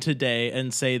came in today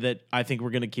and say that I think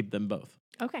we're going to keep them both.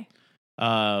 Okay.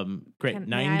 Great.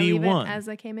 May I leave it 91. as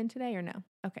I came in today or no?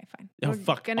 Okay, fine. Oh, We're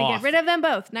fuck gonna off. get rid of them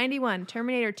both. 91,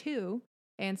 Terminator 2,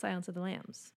 and Silence of the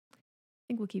Lambs. I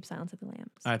think we'll keep Silence of the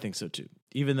Lambs. I think so too.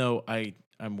 Even though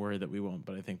I'm worried that we won't,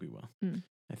 but I think we will. Mm.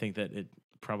 I think that it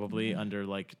probably Mhm. under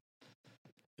like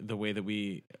the way that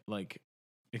we like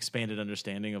expanded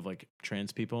understanding of like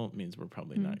trans people means we're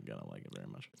probably Mm. not gonna like it very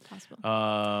much. It's possible.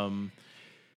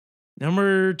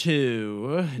 Number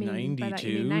 2, mean, by that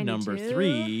you 92. mean Number 92?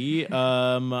 3,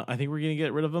 I think we're gonna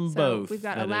get rid of them So, both. we've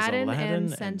got That is Aladdin and Aladdin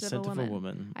Scent of a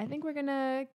Woman. I think we're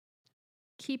gonna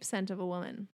keep Scent of a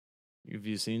Woman. Have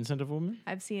you seen Scent of a Woman?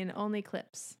 I've seen only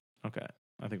clips. Okay,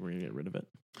 I think we're gonna get rid of it.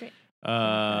 Great.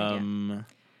 idea.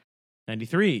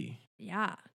 93.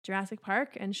 Yeah, Jurassic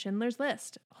Park and Schindler's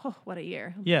List. Oh, what a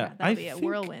year! Oh my Yeah, God, that'll I be a think-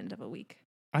 whirlwind of a week.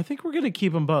 I think we're gonna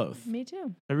keep them both. Me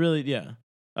too. I really, yeah.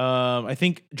 I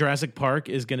think Jurassic Park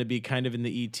is going to be kind of in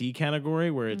the ET category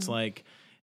where it's Mm. like,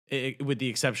 with the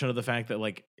exception of the fact that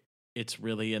like it's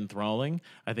really enthralling.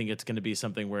 I think it's going to be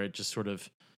something where it just sort of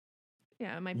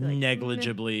Yeah, it might be like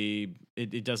negligibly,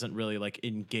 it doesn't really like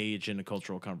engage in a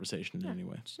cultural conversation in Yeah. any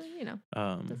way. So, you know,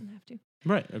 Um, doesn't have to.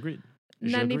 right, agreed. Je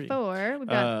agree. 94, we've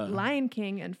got Uh, Lion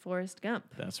King and Forrest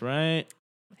Gump. That's right.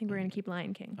 I think we're gonna keep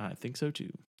Lion King. I think so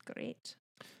too. Great.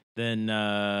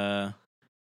 Then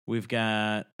we've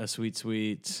got a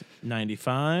sweet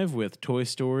 95 with Toy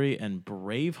Story and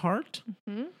Braveheart.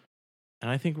 Hmm. And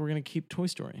I think we're going to keep Toy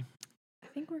Story. I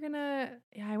think we're gonna.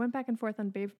 Yeah, I went back and forth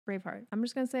on Braveheart. I'm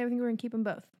just gonna say I think we're gonna keep them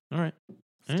both. All right.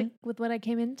 Stick with what I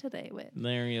came in today with.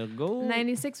 There you go.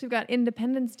 96, we've got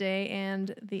Independence Day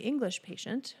and The English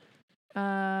Patient.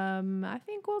 I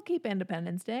think we'll keep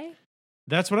Independence Day.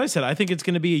 That's what I said. I think it's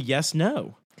going to be a yes,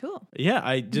 no. Cool.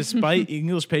 Yeah, despite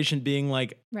English Patient being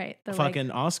like Right. The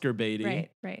fucking Oscar baity.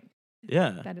 Right.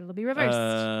 Yeah. That it'll be reversed.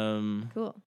 Um,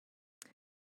 Cool.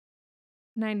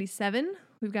 97,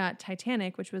 we've got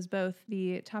Titanic, which was both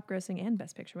the top grossing and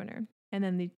best picture winner. And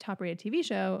then the top rated TV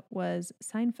show was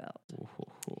Seinfeld.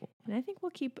 And I think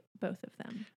we'll keep both of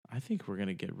them. I think we're going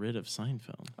to get rid of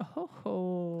Seinfeld.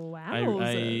 Oh, wow.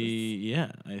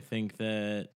 I think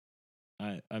that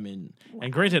I mean,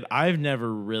 and granted, I've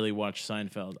never really watched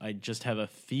Seinfeld. I just have a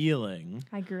feeling.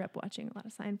 I grew up watching a lot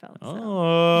of Seinfeld. So.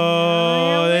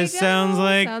 Oh, There we this sounds go.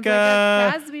 like, Sounds like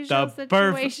a Cosby Show the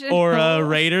situation. or a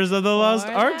Raiders of the Lost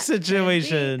Or Ark that could be.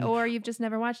 situation, Or you've just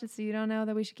never watched it, so you don't know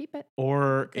that we should keep it.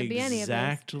 or Could be any of those.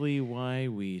 exactly why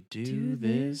we do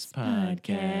this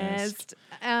podcast.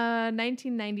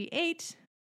 1998,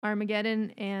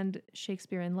 Armageddon and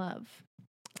Shakespeare in Love.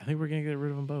 I think we're gonna get rid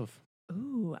of them both.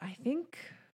 Ooh, I think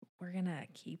we're gonna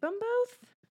keep them both.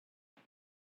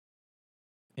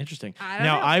 Interesting. I don't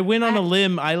Now know. I went on a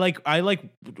limb. I like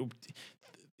went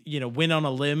on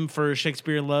a limb for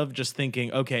Shakespeare in Love, just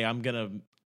thinking, okay, I'm gonna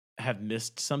have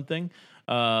missed something.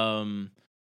 I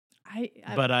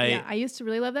used to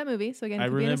really love that movie. So again, it I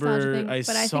could be a nostalgia remember thing, I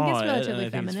but I think saw it's it, relatively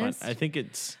and I think it's feminist. fun. I think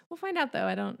it's We'll find out though.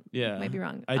 I don't. yeah. Might be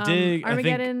wrong. I dig.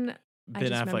 Armageddon. I I think Ben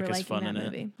just remember Affleck is liking fun that in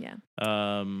movie. Yeah.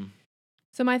 it.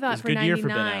 So my It thought was a for good year for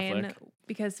Ben 99, Affleck.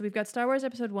 because we've got Star Wars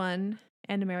Episode 1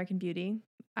 and American Beauty.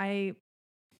 I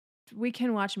we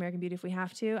can watch American Beauty if we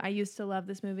have to. I used to love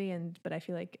this movie, but I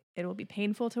feel like it will be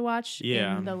painful to watch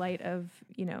in the light of,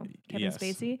 Kevin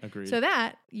Spacey. Agreed. So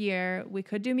that year we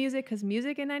could do music, because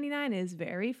music in 99 is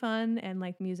very fun and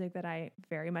like music that I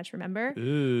very much remember.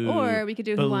 Ooh, or we could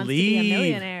do Who Wants to Be a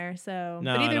Millionaire. So,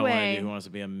 no, but either I don't way, do Who Wants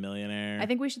to Be a Millionaire. I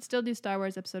think we should still do Star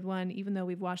Wars Episode 1, even though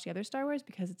we've watched the other Star Wars,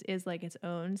 because it is like its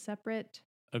own separate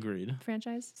Agreed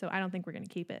franchise. So I don't think we're going to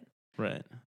keep it. Right.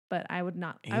 But I would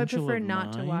Angel prefer of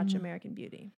not to watch Mine? American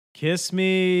Beauty. Kiss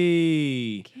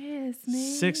me. Kiss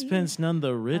me. Sixpence none the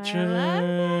I love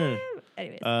richer. it.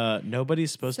 Anyways.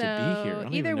 Nobody's supposed to be here. I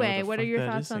don't even Either know way, the what are fuck your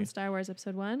that thoughts is on here. Star Wars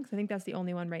Episode 1? Because I think that's the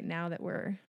only one right now that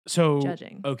we're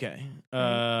judging? Okay.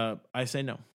 I say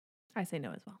no. I say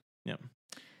no as well.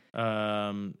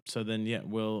 So then, yeah,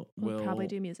 we'll probably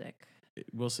do music.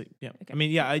 We'll see. Yeah. Okay. I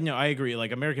mean, yeah, I know. I agree.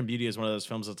 Like American Beauty is one of those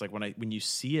films that's like when you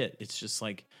see it, it's just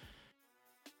like,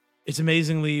 it's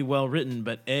amazingly well written,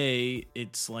 but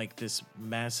it's like this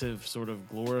massive sort of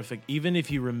even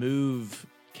if you remove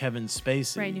Kevin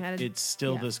Spacey, Right, it's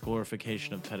still this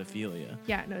glorification of pedophilia.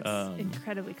 Yeah, no, it's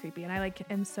incredibly creepy, and I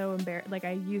am so embarrassed. Like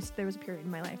there was a period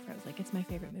in my life where I was like, it's my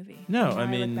favorite movie. No, and I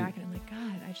now mean, look back and I'm like,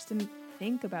 God, I just didn't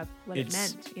think about what it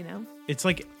meant. It's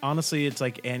like, honestly, it's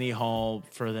like Annie Hall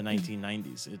for the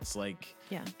 1990s. It's like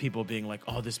people being like,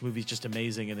 oh, this movie's just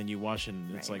amazing, and then you watch it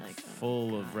and it's like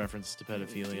full of references to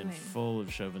pedophilia and full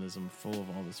of chauvinism, full of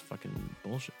all this fucking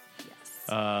bullshit. Yes.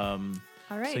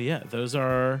 All right. So yeah, those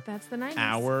are That's the 90s.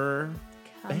 our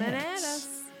Coming at bands.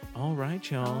 us. All right,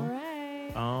 y'all. All right.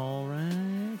 All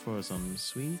right, for some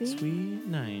sweet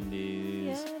 90s.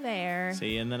 Yeah, there.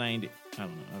 See you in the 90s. I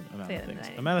don't know. I'm out See of you in the things.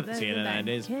 90s. I'm out of see you in the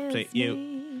 90s. See Kiss you.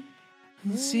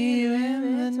 me. See you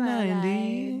in the Twilight.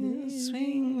 90s.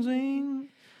 Swing, swing.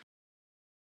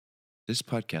 This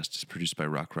podcast is produced by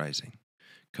Rock Rising.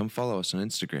 Come follow us on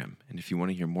Instagram, and if you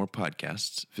want to hear more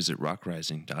podcasts, visit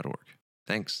rockrising.org.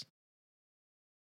 Thanks.